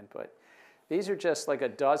 million. But these are just like a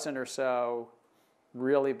dozen or so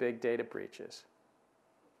really big data breaches.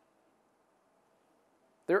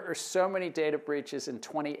 There are so many data breaches in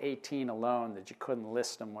 2018 alone that you couldn't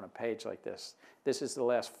list them on a page like this. This is the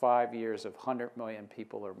last 5 years of 100 million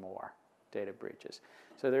people or more data breaches.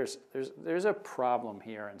 So there's a problem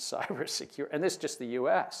here in cybersecurity, and this is just the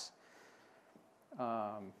U.S.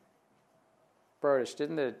 Brodish,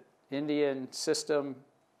 didn't the Indian system?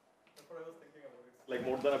 That's what I was thinking about. Like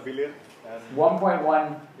more than 1 billion.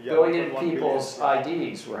 1.1 billion people's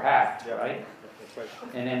IDs were hacked, yeah, right? That's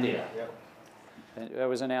right. In India. Yeah. And that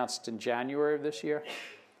was announced in January of this year.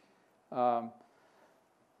 And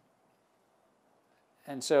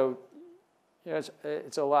so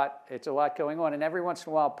it's a lot going on. And every once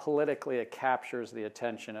in a while, politically, it captures the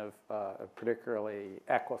attention of particularly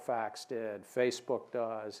Equifax did, Facebook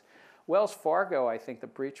does. Wells Fargo, I think the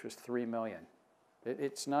breach was 3 million.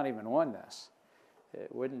 It's not even on this.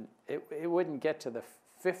 It wouldn't get to the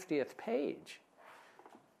 50th page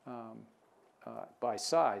by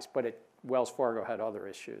size, but Wells Fargo had other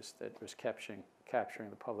issues that was capturing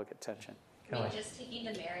the public attention. I mean, just taking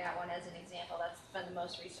the Marriott one as an example, that's been the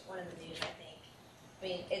most recent one in the news, I think. I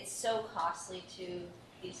mean, it's so costly to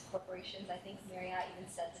these corporations. I think Marriott even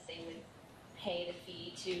said that they would pay the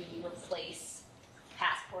fee to replace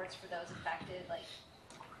passports for those affected. Like,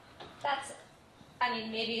 that's, I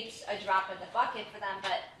mean, maybe it's a drop in the bucket for them,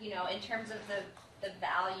 but, you know, in terms of the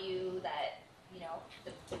value that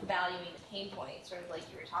valuing the pain points, sort of like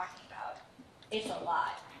you were talking about. It's a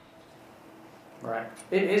lot. Right.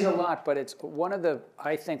 It is a lot, but it's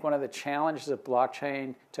I think one of the challenges of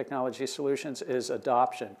blockchain technology solutions is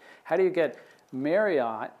adoption. How do you get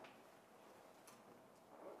Marriott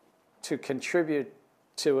to contribute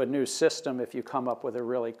to a new system if you come up with a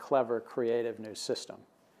really clever, creative new system?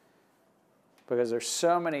 Because there's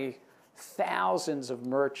so many thousands of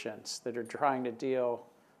merchants that are trying to deal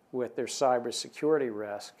with their cybersecurity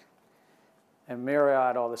risk, and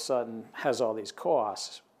Marriott all of a sudden has all these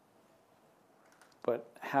costs. But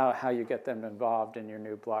how you get them involved in your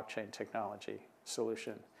new blockchain technology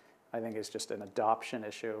solution, I think, is just an adoption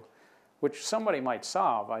issue, which somebody might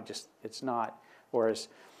solve. It's not. Whereas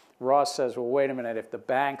Ross says, well, wait a minute, if the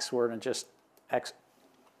banks were to just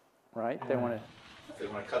right? They want to. If they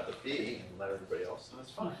want to cut the fee and let everybody else, then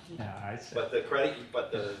that's fine. Yeah, I see. But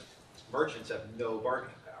the merchants have no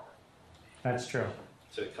bargaining power. That's true.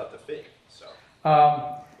 To cut the fee.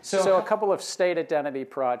 So a couple of state identity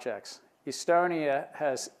projects. Estonia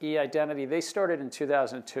has e-identity. They started in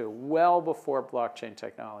 2002, well before blockchain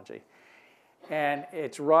technology. And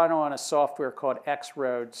it's run on a software called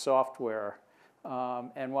X-Road software.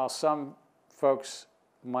 And while some folks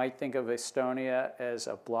might think of Estonia as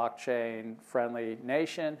a blockchain-friendly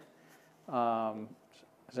nation,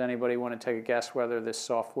 does anybody want to take a guess whether this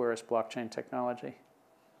software is blockchain technology?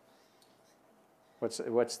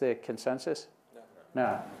 What's the consensus?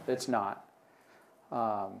 No, it's not.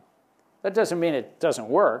 That doesn't mean it doesn't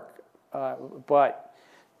work, but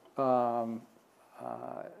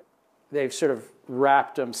they've sort of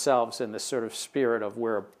wrapped themselves in this sort of spirit of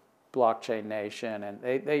we're a blockchain nation, and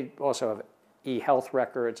they also have e-health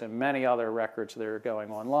records and many other records that are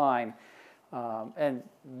going online, and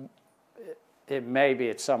it may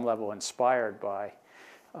be at some level inspired by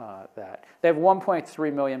that. They have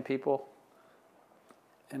 1.3 million people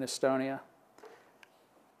in Estonia.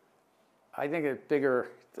 I think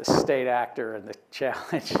the state actor and the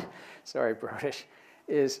challenge, sorry, Brodish,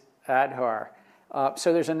 is Aadhaar.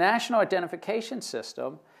 So there's a national identification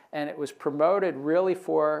system, and it was promoted really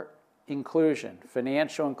for inclusion,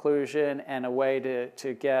 financial inclusion, and a way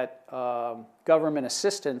to get government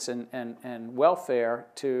assistance and welfare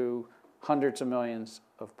to hundreds of millions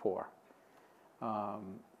of poor.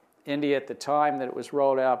 India, at the time that it was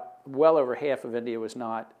rolled out, well over half of India did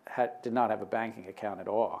not have a banking account at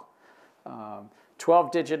all.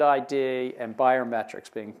 12-digit ID and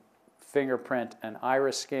biometrics, being fingerprint and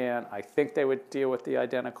iris scan. I think they would deal with the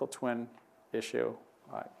identical twin issue,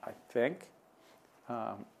 I think.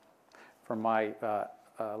 From my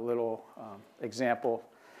little example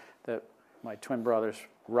that my twin brother's,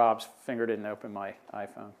 Rob's finger didn't open my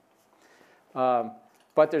iPhone.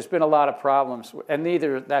 But there's been a lot of problems, and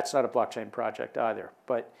that's not a blockchain project either.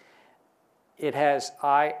 But it has,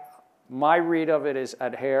 my read of it is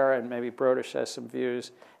Aadhaar, and maybe Brodish has some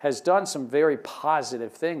views, has done some very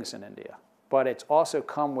positive things in India, but it's also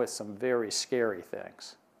come with some very scary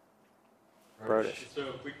things. Brodish. It's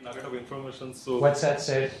a quick nugget of information. So what's that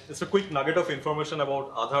say? It's a quick nugget of information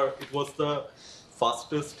about Aadhaar. It was the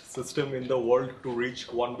fastest system in the world to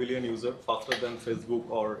reach 1 billion users, faster than Facebook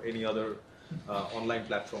or any other online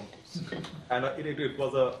platform. And it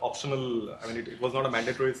was an optional, it was not a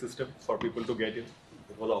mandatory system for people to get in.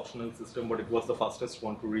 It was an optional system, but it was the fastest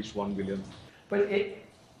one to reach 1 billion. But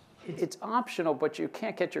it's optional, but you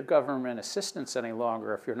can't get your government assistance any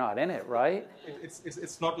longer if you're not in it, right?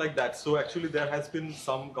 It's not like that. So actually there has been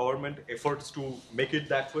some government efforts to make it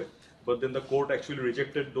that way, but then the court actually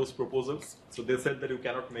rejected those proposals. So they said that you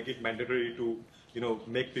cannot make it mandatory to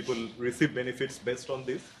make people receive benefits based on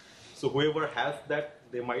this. So whoever has that,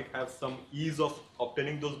 they might have some ease of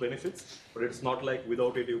obtaining those benefits, but it's not like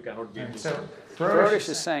without it you cannot get it. So Brodish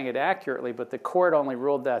is saying it accurately, but the court only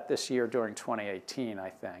ruled that this year during 2018, I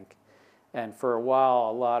think. And for a while,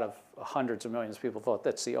 a lot of hundreds of millions of people thought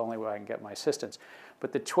that's the only way I can get my assistance.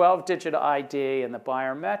 But the 12-digit ID and the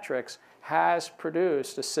biometrics has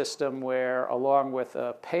produced a system where, along with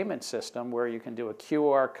a payment system, where you can do a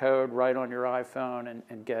QR code right on your iPhone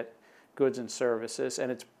and get goods and services,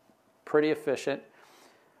 and it's pretty efficient,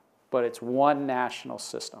 but it's one national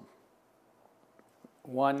system.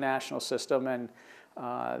 One national system, and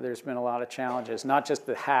there's been a lot of challenges, not just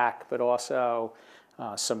the hack, but also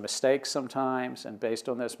some mistakes sometimes, and based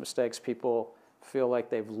on those mistakes, people feel like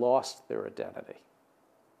they've lost their identity.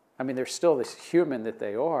 I mean, they're still this human that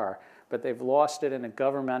they are, but they've lost it in a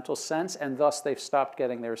governmental sense, and thus they've stopped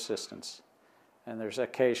getting their assistance. And there's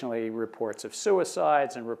occasionally reports of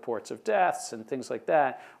suicides and reports of deaths and things like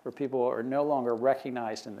that, where people are no longer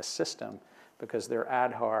recognized in the system because their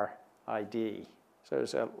Aadhaar ID is So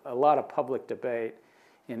there's a lot of public debate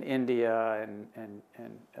in India and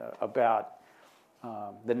about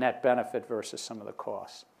the net benefit versus some of the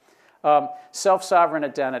costs. Self-sovereign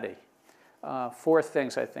identity. 4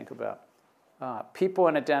 things I think about. People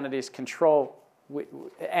and identities control,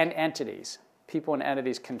 and entities. People and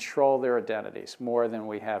entities control their identities more than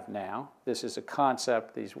we have now. This is a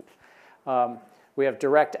concept. We have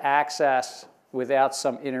direct access without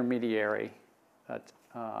some intermediary.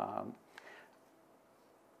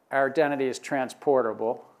 Our identity is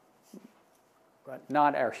transportable, but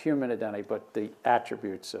not our human identity, but the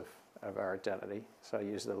attributes of our identity. So I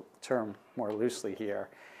use the term more loosely here.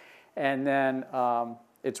 And then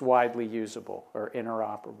it's widely usable or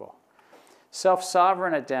interoperable.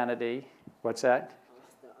 Self-sovereign identity, what's that?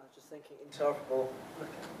 I was just thinking interoperable.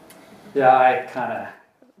 Yeah, I kind of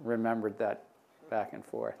remembered that back and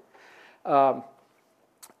forth.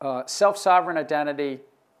 Self-sovereign identity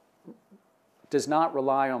does not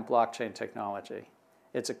rely on blockchain technology.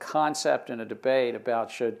 It's a concept and a debate about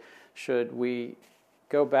should we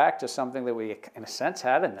go back to something that we, in a sense,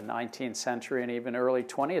 had in the 19th century and even early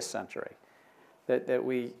 20th century, that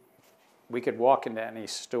we could walk into any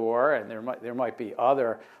store and there might be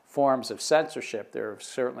other forms of censorship. There are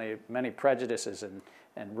certainly many prejudices and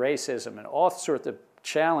racism and all sorts of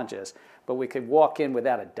challenges, but we could walk in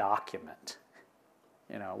without a document.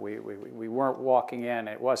 You know, we weren't walking in.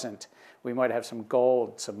 It wasn't. We might have some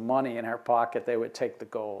gold, some money in our pocket. They would take the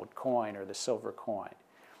gold coin or the silver coin.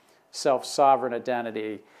 Self-sovereign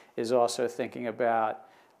identity is also thinking about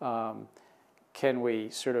can we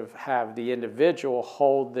sort of have the individual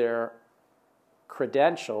hold their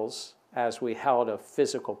credentials as we held a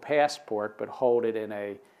physical passport, but hold it in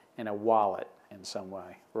a wallet in some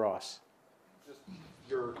way. Ross. Just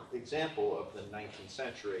your example of the 19th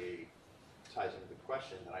century ties into the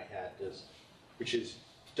question that I had, which is,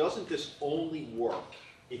 doesn't this only work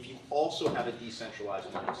if you also have a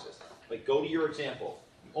decentralized money system? Like, go to your example.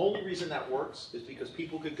 The only reason that works is because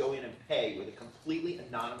people could go in and pay with a completely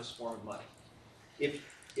anonymous form of money.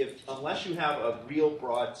 Unless you have a real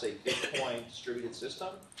broad, say, Bitcoin distributed system,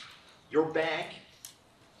 your bank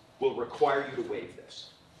will require you to waive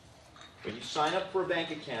this. When you sign up for a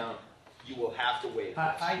bank account, you will have to waive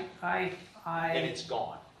this. And it's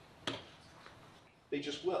gone. They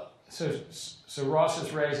just will. So Ross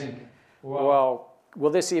is raising, well, will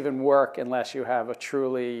this even work unless you have a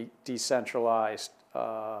truly decentralized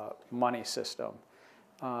money system?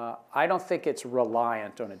 I don't think it's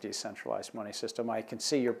reliant on a decentralized money system. I can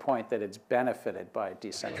see your point that it's benefited by a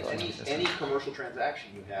decentralized money system. Any commercial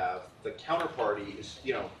transaction you have, the counterparty is,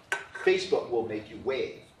 Facebook will make you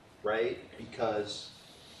waive, right? Because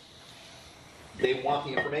they want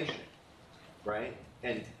the information, right?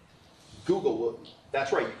 And Google will,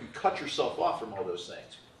 that's right, you can cut yourself off from all those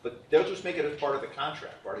things. But they'll just make it as part of the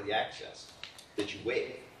contract, part of the access that you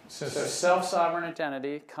waive. So self-sovereign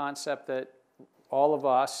identity, concept that all of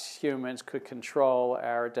us humans could control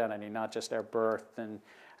our identity, not just our birth and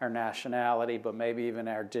our nationality, but maybe even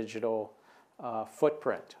our digital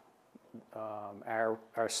footprint, our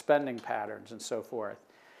spending patterns and so forth.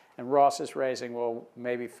 And Ross is raising, well,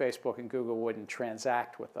 maybe Facebook and Google wouldn't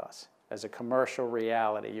transact with us as a commercial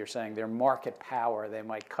reality. You're saying their market power, they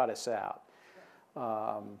might cut us out.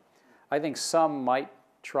 I think some might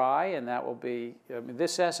try, and that will be,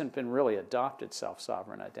 this hasn't been really adopted,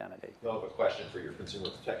 self-sovereign identity. We'll have a question for your Consumer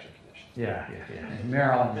Protection Commission. Yeah.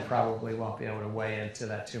 Maryland probably won't be able to weigh into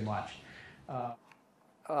that too much.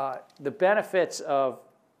 The benefits of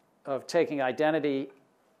taking identity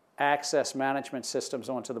access management systems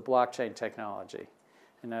onto the blockchain technology.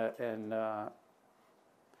 And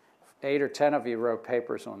 8 or 10 of you wrote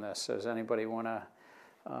papers on this. So does anybody want to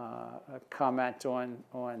comment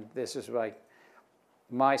on this? Is like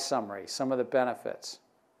my summary, some of the benefits.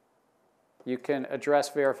 You can address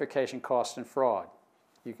verification cost and fraud.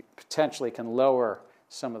 You potentially can lower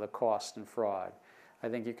some of the cost and fraud. I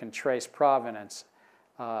think you can trace provenance.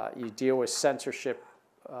 You deal with censorship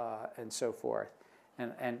and so forth.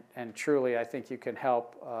 And truly, I think you can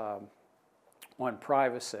help on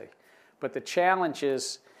privacy. But the challenge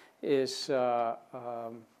is the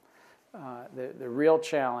real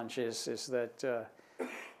challenge is that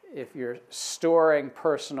if you're storing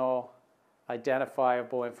personal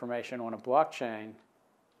identifiable information on a blockchain,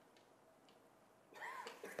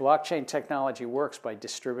 blockchain technology works by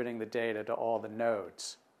distributing the data to all the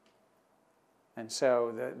nodes. And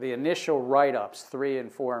so the initial write-ups 3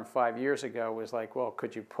 and 4 and 5 years ago was like, well,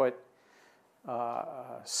 could you put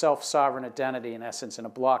self-sovereign identity, in essence, in a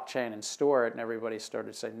blockchain and store it? And everybody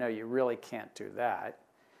started saying, no, you really can't do that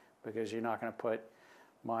because you're not going to put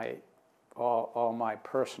all my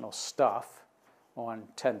personal stuff on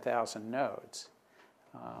 10,000 nodes.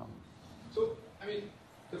 So, I mean,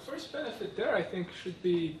 the first benefit there, I think, should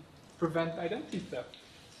be prevent identity theft.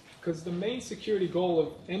 Because the main security goal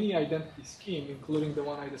of any identity scheme, including the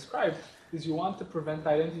one I described, is you want to prevent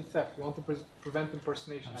identity theft. You want to prevent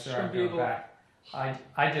impersonation. I'm sorry, I'm going back.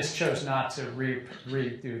 I just chose not to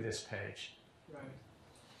redo this page. Right.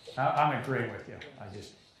 I'm agreeing with you.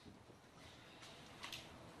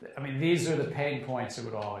 I mean, these are the pain points it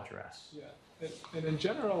would all address. Yeah, and in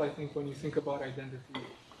general, I think when you think about identity,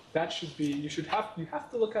 that should be, you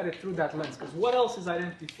have to look at it through that lens. Because what else is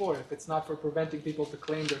identity for if it's not for preventing people to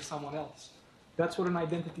claim they're someone else? That's what an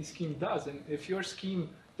identity scheme does. And if your scheme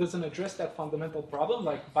doesn't address that fundamental problem,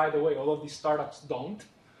 like, by the way, all of these startups don't,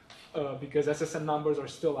 because SSN numbers are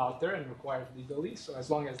still out there and required legally. So as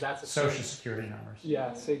long as that's a Social security numbers.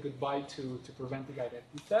 Yeah, say goodbye to preventing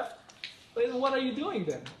identity theft. But what are you doing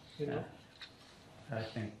then? You know? I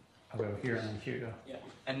think I'll go here and then Hugo. Yeah,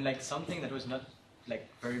 and like something that was not like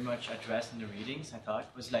very much addressed in the readings, I thought,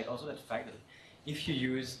 was like also that fact that if you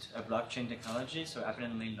used a blockchain technology, so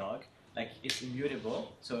abandoned log, like it's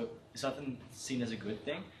immutable, so it's often seen as a good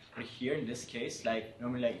thing. But here in this case, like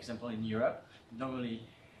normally, like example in Europe, normally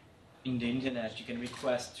in the internet you can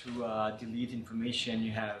request to delete information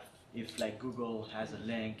you have if like Google has a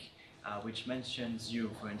link which mentions you,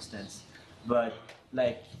 for instance. But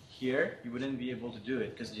like here, you wouldn't be able to do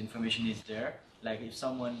it because the information is there. Like if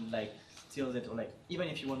someone like steals it, or like even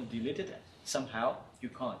if you want to delete it, somehow you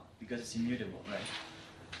can't because it's immutable, right?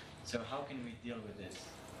 So how can we deal with this?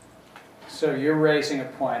 So you're raising a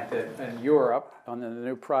point that in Europe, under the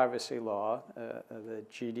new privacy law, the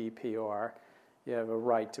GDPR, you have a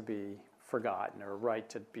right to be forgotten or a right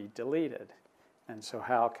to be deleted. And so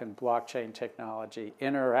how can blockchain technology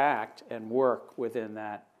interact and work within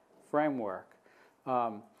that framework?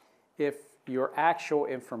 If your actual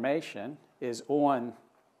information is on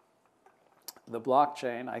the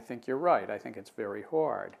blockchain, I think you're right. I think it's very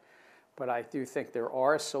hard. But I do think there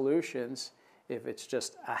are solutions if it's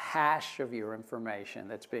just a hash of your information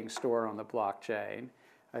that's being stored on the blockchain.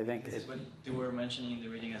 I think this is what you were mentioning in the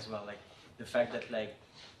reading as well, like the fact that like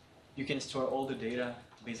you can store all the data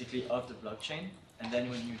basically of the blockchain, and then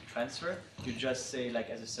when you transfer, you just say like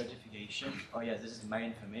as a certification, oh yeah, this is my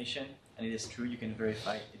information, and it is true, you can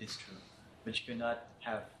verify it is true. But you cannot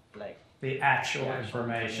have like the actual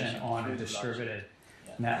information on a distributed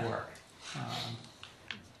network.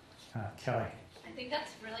 Kelly. I think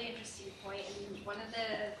that's a really interesting point, and one of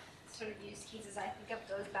the sort of use cases I think of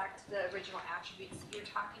goes back to the original attributes that you were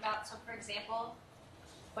talking about. So for example,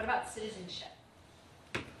 what about citizenship,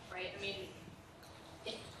 right? I mean,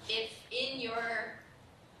 if in your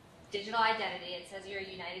digital identity it says you're a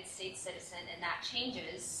United States citizen and that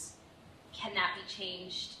changes, can that be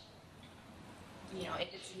changed, you know,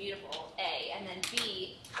 if it's immutable, A? And then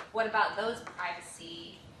B, what about those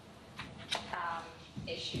privacy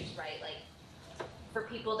issues, right? Like, for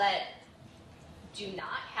people that do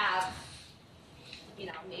not have, you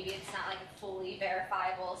know, maybe it's not like a fully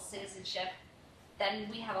verifiable citizenship, then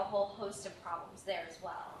we have a whole host of problems there as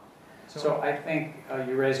well. So I think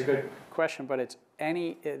you raise a good question, but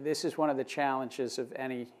this is one of the challenges of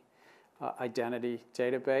any identity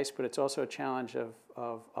database, but it's also a challenge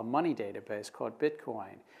of a money database called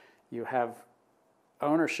Bitcoin. You have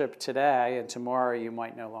ownership today, and tomorrow you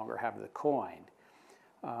might no longer have the coin.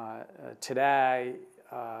 Today,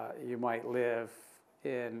 you might live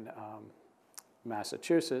in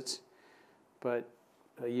Massachusetts, but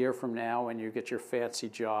a year from now, when you get your fancy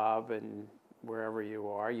job and wherever you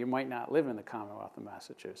are, you might not live in the Commonwealth of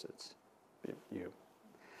Massachusetts.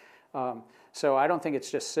 So I don't think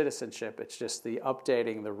it's just citizenship, it's just the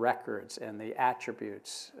updating the records and the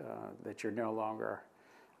attributes that you're no longer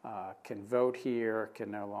can vote here,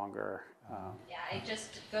 can no longer... Yeah, it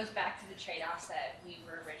just goes back to the trade-offs that we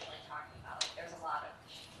were originally talking about. Like, there's a lot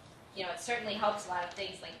of, you know, it certainly helps a lot of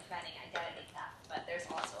things like preventing identity theft, but there's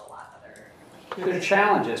also a lot of other... There are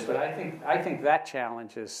challenges, but I think that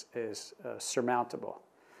challenge is surmountable.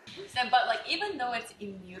 So, but like even though it's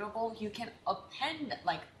immutable, you can append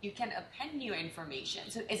new information.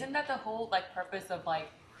 So isn't that the whole like purpose of like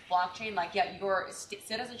blockchain? Like yeah, your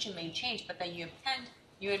citizenship may change, but then you append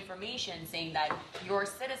new information saying that your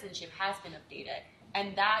citizenship has been updated,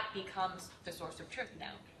 and that becomes the source of truth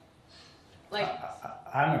now. Like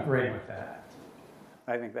I'm agreeing with that.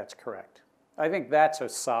 I think that's correct. I think that's a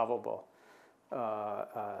solvable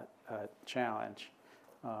challenge.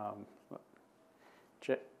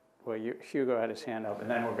 Well, Hugo had his hand up, and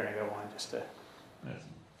then we're going to go on just to...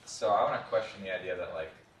 So I want to question the idea that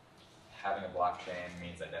like having a blockchain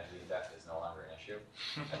means identity theft is no longer an issue.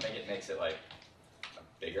 I think it makes it like a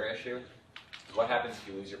bigger issue what happens if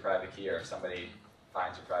you lose your private key, or if somebody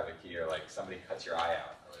finds your private key, or like somebody cuts your eye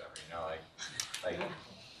out or whatever, you know, like,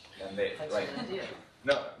 and they like.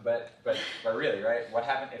 No, but really, right? What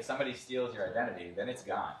happens if somebody steals your identity? Then it's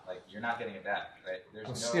gone. Like you're not getting it back, right? There's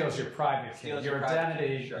no steals your private key. Your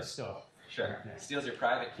identity is still. Sure. Okay. Steals your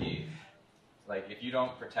private key. Like if you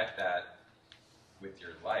don't protect that with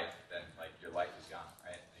your life, then like your life is gone,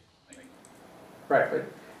 right? Right, but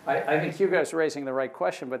I think Hugo's raising the right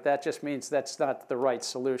question, but that just means that's not the right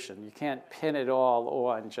solution. You can't pin it all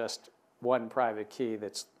on just one private key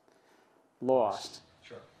that's lost.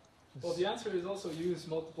 Sure. Well, the answer is also use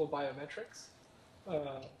multiple biometrics.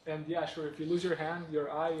 And yeah, sure, if you lose your hand,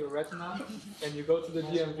 your eye, your retina, and you go to the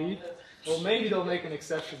DMV, well, maybe they'll make an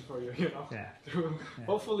exception for you, you know. Yeah.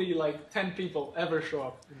 Hopefully, like 10 people ever show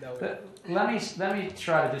up in that way. Let me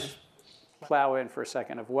try to just plow in for a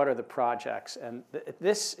second of what are the projects, and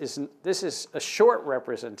this is a short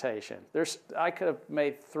representation. I could have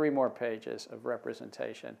made 3 more pages of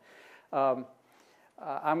representation. I'm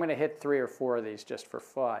going to hit 3 or 4 of these just for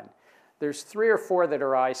fun. There's 3 or 4 that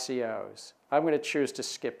are ICOs. I'm going to choose to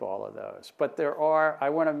skip all of those, but I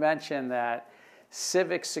want to mention that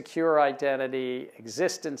civic secure identity,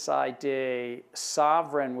 existence ID,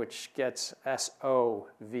 sovereign, which gets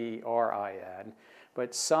SOVRIN,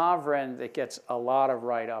 but sovereign that gets a lot of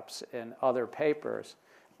write-ups in other papers.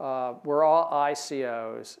 We're all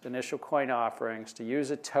ICOs, initial coin offerings, to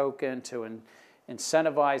use a token to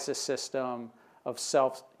incentivize a system of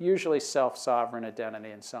usually self-sovereign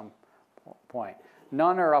identity in some point.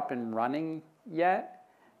 None are up and running yet,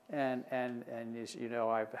 and as you know,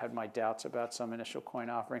 I've had my doubts about some initial coin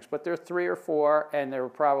offerings, but there are 3 or 4, and there were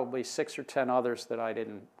probably 6 or 10 others that I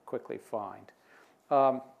didn't quickly find.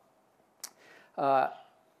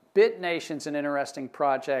 BitNation's an interesting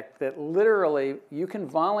project that literally you can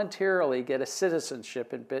voluntarily get a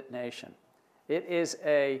citizenship in BitNation. It is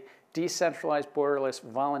a decentralized, borderless,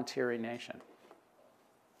 voluntary nation.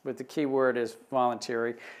 But the key word is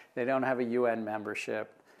voluntary. They don't have a UN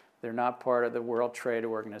membership. They're not part of the World Trade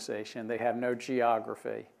Organization. They have no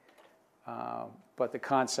geography. But the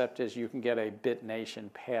concept is you can get a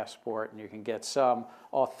BitNation passport, and you can get some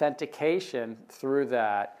authentication through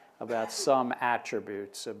that about some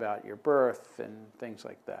attributes about your birth and things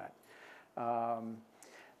like that.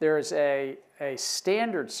 There is a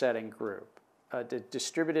standard-setting group, the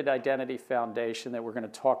Distributed Identity Foundation, that we're going to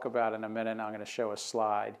talk about in a minute, and I'm going to show a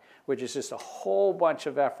slide, which is just a whole bunch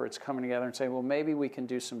of efforts coming together and saying, well, maybe we can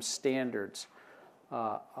do some standards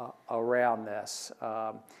around this.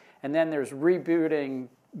 And then there's Rebooting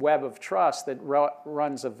Web of Trust that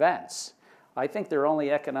runs events. I think their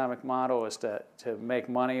only economic model is to make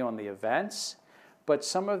money on the events, but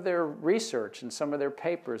some of their research and some of their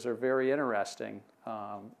papers are very interesting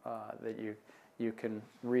that you can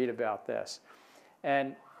read about this.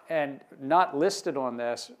 And not listed on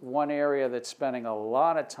this, one area that's spending a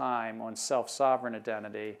lot of time on self-sovereign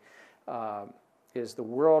identity is the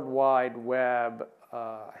World Wide Web,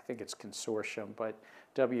 I think it's consortium, but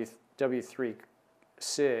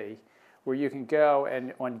W3C, where you can go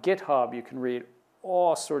and on GitHub you can read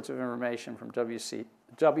all sorts of information from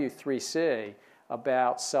W3C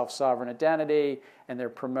about self-sovereign identity, and they're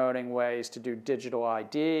promoting ways to do digital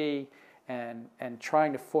ID and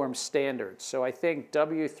trying to form standards. So I think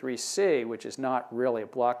W3C, which is not really a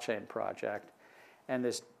blockchain project, and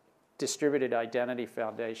this Distributed Identity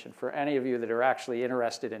Foundation, for any of you that are actually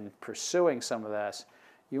interested in pursuing some of this,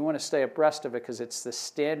 you want to stay abreast of it because it's the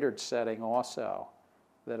standard setting also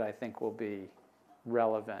that I think will be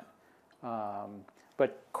relevant.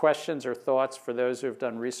 But questions or thoughts for those who have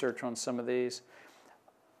done research on some of these,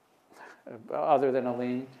 other than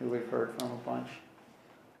Aline, who we've heard from a bunch?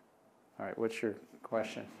 All right, what's your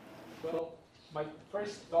question? Well, my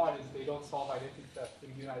first thought is they don't solve identity theft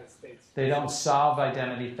in the United States. They don't solve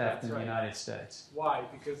identity theft That's in the right. United States. Why?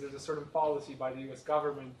 Because there's a certain policy by the US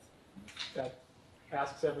government that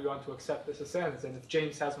asks everyone to accept SSNs, and if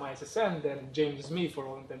James has my SSN, then James is me for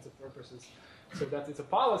all intents and purposes. So that it's a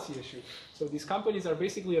policy issue. So these companies are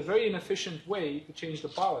basically a very inefficient way to change the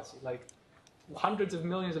policy. Like hundreds of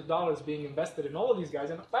millions of dollars being invested in all of these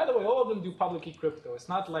guys, and by the way, all of them do public key crypto. It's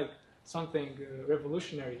not like something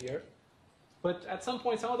revolutionary here. But at some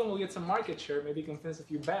point, some of them will get some market share, maybe convince a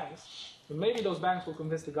few banks, and maybe those banks will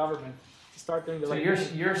convince the government to start doing the right thing.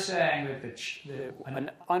 So you're saying that an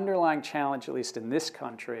underlying challenge, at least in this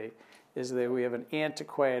country, is that we have an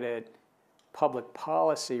antiquated public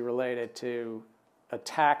policy related to a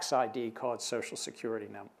tax ID called Social Security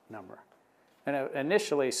number. And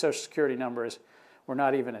initially, Social Security numbers were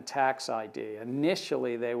not even a tax ID.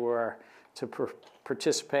 Initially, they were to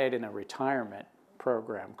participate in a retirement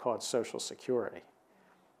program called Social Security.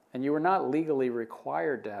 And you were not legally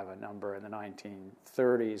required to have a number in the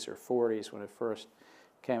 1930s or 40s when it first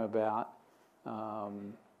came about.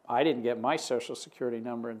 I didn't get my Social Security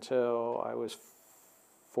number until I was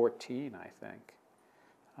 14, I think.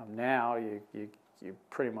 Now you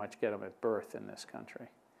pretty much get them at birth in this country.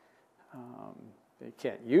 You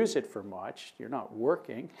can't use it for much. You're not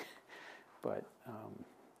working, but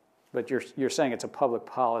you're saying it's a public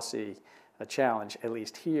policy challenge, at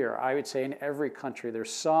least here. I would say in every country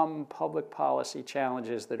there's some public policy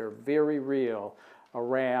challenges that are very real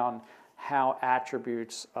around how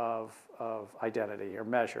attributes of identity are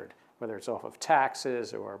measured, whether it's off of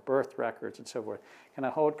taxes or birth records and so forth. Can I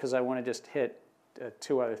hold? Because I want to just hit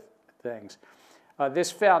two other things.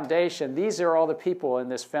 This foundation, these are all the people in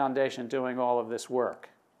this foundation doing all of this work.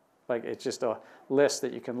 Like, it's just a list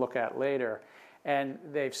that you can look at later. And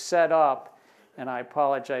they've set up, and I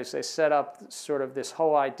apologize, they set up sort of this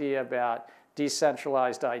whole idea about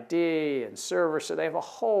decentralized ID and servers. So they have a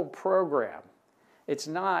whole program. It's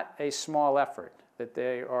not a small effort that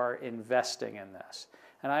they are investing in this.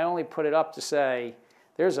 And I only put it up to say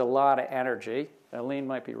there's a lot of energy. Eileen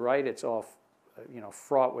might be right. It's all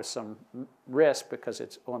fraught with some risk because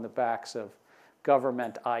it's on the backs of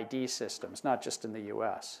government ID systems, not just in the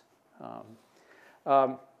U.S.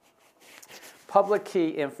 Public key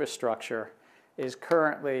infrastructure is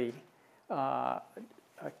currently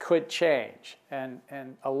could change, and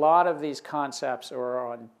a lot of these concepts are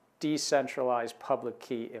on decentralized public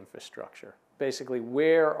key infrastructure. Basically,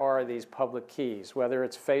 where are these public keys? Whether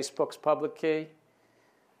it's Facebook's public key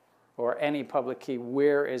or any public key,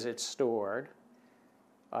 where is it stored?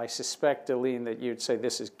 I suspect, Aline, that you'd say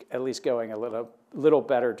this is at least going a little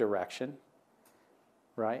better direction,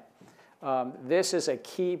 right? This is a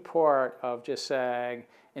key part of just saying,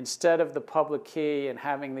 instead of the public key and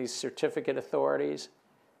having these certificate authorities,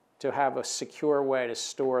 to have a secure way to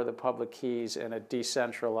store the public keys in a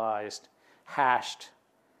decentralized, hashed,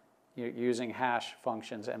 using hash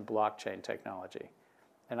functions and blockchain technology.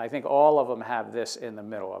 And I think all of them have this in the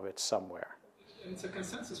middle of it somewhere. It's a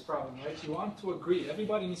consensus problem, right? You want to agree.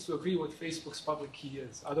 Everybody needs to agree what Facebook's public key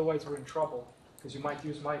is. Otherwise, we're in trouble because you might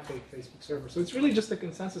use my fake Facebook server. So it's really just a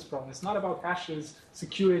consensus problem. It's not about hashes,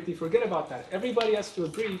 security. Forget about that. Everybody has to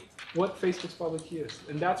agree what Facebook's public key is.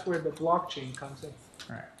 And that's where the blockchain comes in.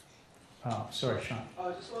 All right. Oh, sorry, Sean.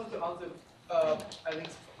 I just wanted to answer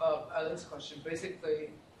Alan's question. Basically,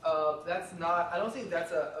 that's not, I don't think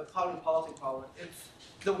that's a public policy problem. It's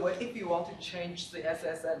the way, if you want to change the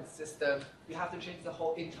SSN system, you have to change the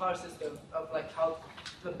whole entire system of like how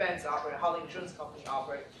the banks operate, how the insurance company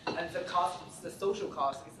operate, and the cost, the social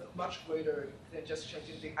cost is much greater than just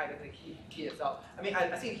changing the identity key itself. I mean,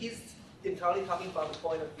 I think he's entirely talking from the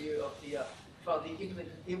point of view of the from the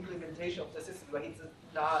implementation of the system, but he's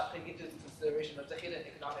not taking into consideration of the hidden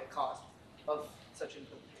economic cost of such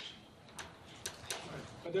implementation. Right.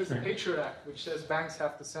 But there's the Patriot Act, which says banks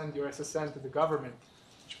have to send your SSN to the government,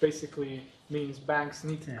 which basically means banks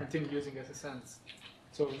need to continue using SSNs.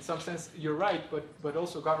 So in some sense, you're right, but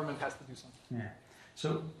also government has to do something. Yeah.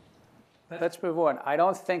 So let's move on. I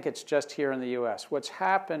don't think it's just here in the U.S. What's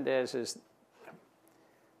happened is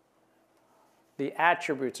the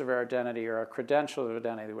attributes of our identity or our credentials of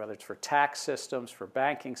identity, whether it's for tax systems, for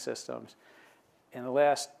banking systems, in the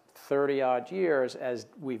last 30-odd years, as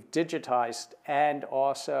we've digitized and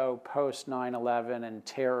also post 9/11 and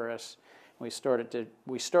terrorists, we started to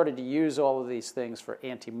use all of these things for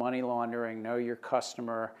anti-money laundering, know your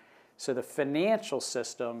customer. So the financial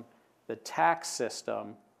system, the tax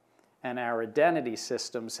system, and our identity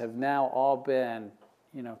systems have now all been,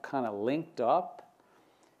 kind of linked up.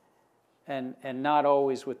 And not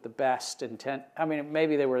always with the best intent. I mean,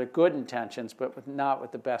 maybe they were good intentions, but not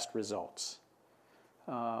with the best results.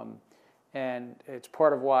 And it's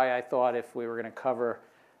part of why I thought if we were going to cover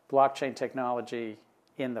blockchain technology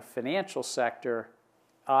in the financial sector,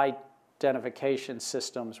 identification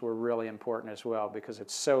systems were really important as well because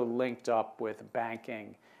it's so linked up with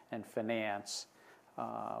banking and finance.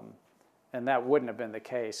 And that wouldn't have been the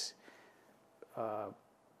case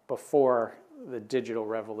before the digital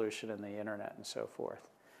revolution and the internet and so forth.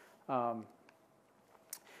 I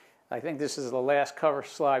think this is the last cover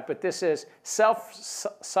slide, but this is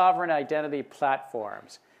self-sovereign identity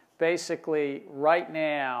platforms. Basically, right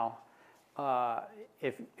now,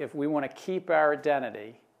 if we want to keep our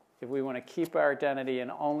identity,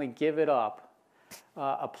 and only give it up,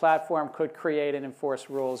 a platform could create and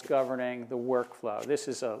enforce rules governing the workflow. This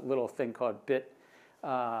is a little thing called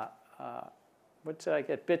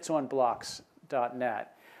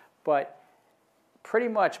bitsonblocks.net. But pretty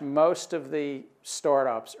much most of the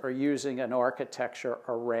startups are using an architecture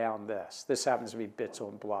around this. This happens to be bits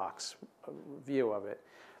on blocks view of it.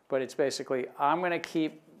 But it's basically, I'm going to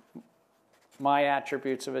keep my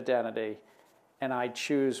attributes of identity, and I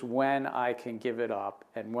choose when I can give it up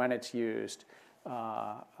and when it's used.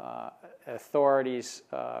 Authorities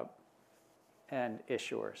and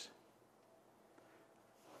issuers.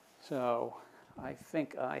 So I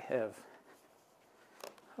think I have,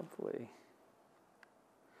 hopefully,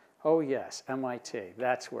 oh yes, MIT.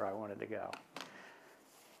 That's where I wanted to go.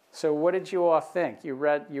 So what did you all think? You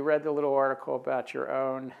read the little article about your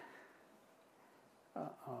own.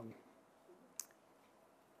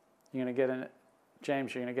 You're going to get in,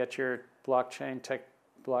 James. You're going to get your blockchain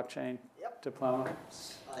diploma.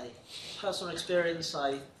 My personal experience.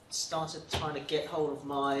 I started trying to get hold of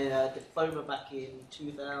my diploma back in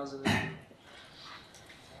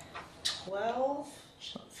 2012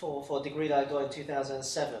 for a degree that I got in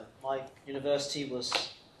 2007. My university was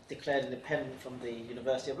declared independent from the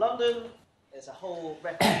University of London. There's a whole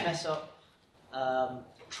record mess up.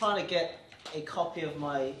 Trying to get a copy of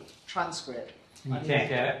my transcript. You can't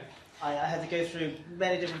get it? I had to go through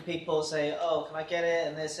many different people, say, oh, can I get it?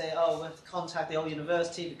 And they say, oh, we have to contact the old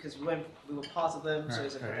university because we were part of them. So,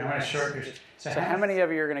 So how many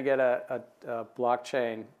of you are going to get a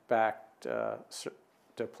blockchain-backed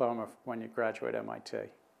diploma when you graduate MIT?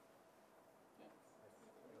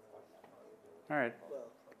 All right,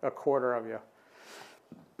 a quarter of you.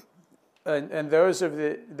 And those of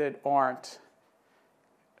you that aren't,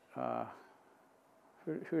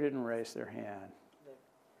 who didn't raise their hand?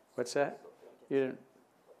 What's that? You didn't?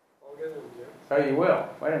 Oh, you will?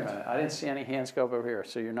 Wait a minute. I didn't see any hands go up over here,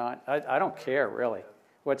 so you're not. I don't care, really.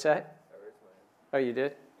 What's that? Oh, you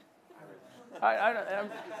did?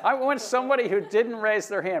 I want somebody who didn't raise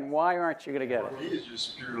their hand. Why aren't you going to get it? For me, it's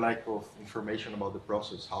just pure lack of information about the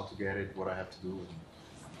process, how to get it, what I have to do.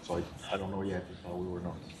 So I don't know yet if I will or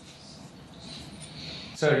not.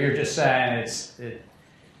 So you're just saying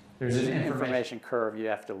there's an information curve. You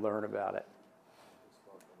have to learn about it.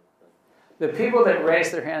 The people that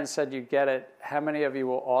raised their hands said you get it. How many of you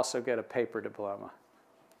will also get a paper diploma?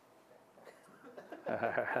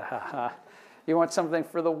 You want something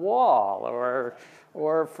for the wall,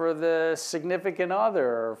 or for the significant other,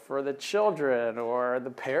 or for the children, or the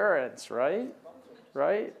parents, right?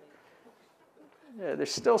 Right? Yeah,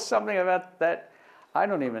 there's still something about that. I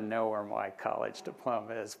don't even know where my college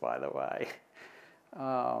diploma is, by the way.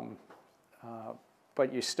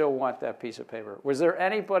 But you still want that piece of paper. Was there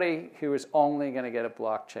anybody who was only going to get a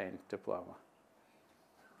blockchain diploma?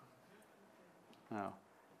 No.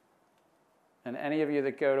 And any of you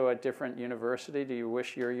that go to a different university, do you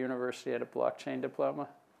wish your university had a blockchain diploma?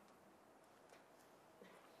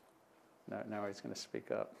 No, nobody's going to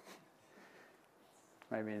speak up.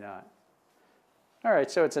 Maybe not. All right,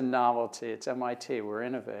 so it's a novelty. It's MIT. We're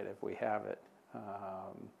innovative. We have it.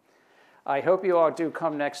 I hope you all do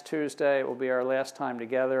come next Tuesday. It will be our last time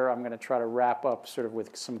together. I'm going to try to wrap up sort of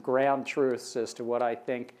with some ground truths as to what I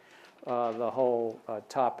think the whole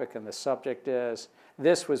topic and the subject is.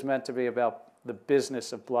 This was meant to be about the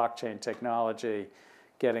business of blockchain technology,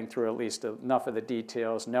 getting through at least enough of the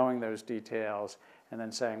details, knowing those details, and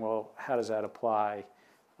then saying, well, how does that apply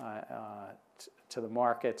to the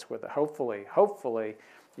markets? With hopefully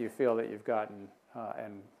you feel that you've gotten,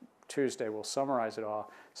 and Tuesday we'll summarize it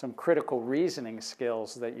all, some critical reasoning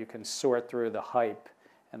skills that you can sort through the hype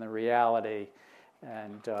and the reality.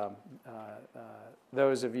 And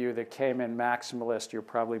those of you that came in maximalist, you're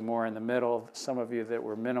probably more in the middle. Some of you that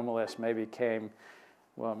were minimalist maybe came,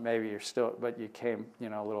 well, maybe you're still, but you came,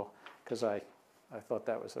 a little, because I thought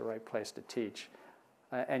that was the right place to teach.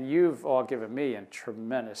 And you've all given me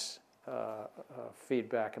tremendous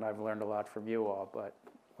feedback, and I've learned a lot from you all, but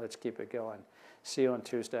let's keep it going. See you on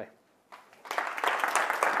Tuesday.